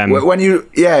episode with them.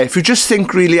 If you just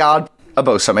think really hard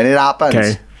about something, it happens.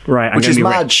 Okay, right. Which is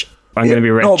mad. Rich. I'm going to be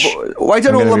rich. No, but why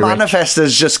don't all the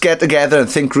manifestors just get together and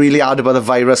think really hard about the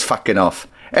virus fucking off?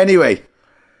 Anyway,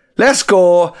 let's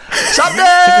go.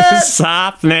 Sappening!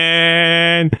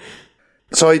 Sappening!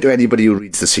 Sorry to anybody who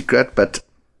reads The Secret, but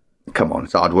come on,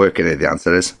 it's hard work, innit? The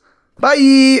answer is bye.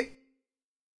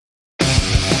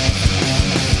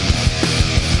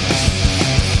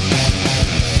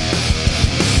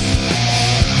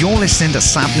 You're listening to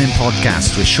Sappening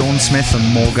Podcast with Sean Smith and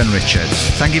Morgan Richards.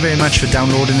 Thank you very much for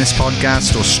downloading this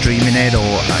podcast or streaming it, or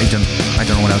I don't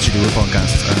know what else you do with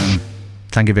podcasts.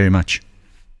 Thank you very much.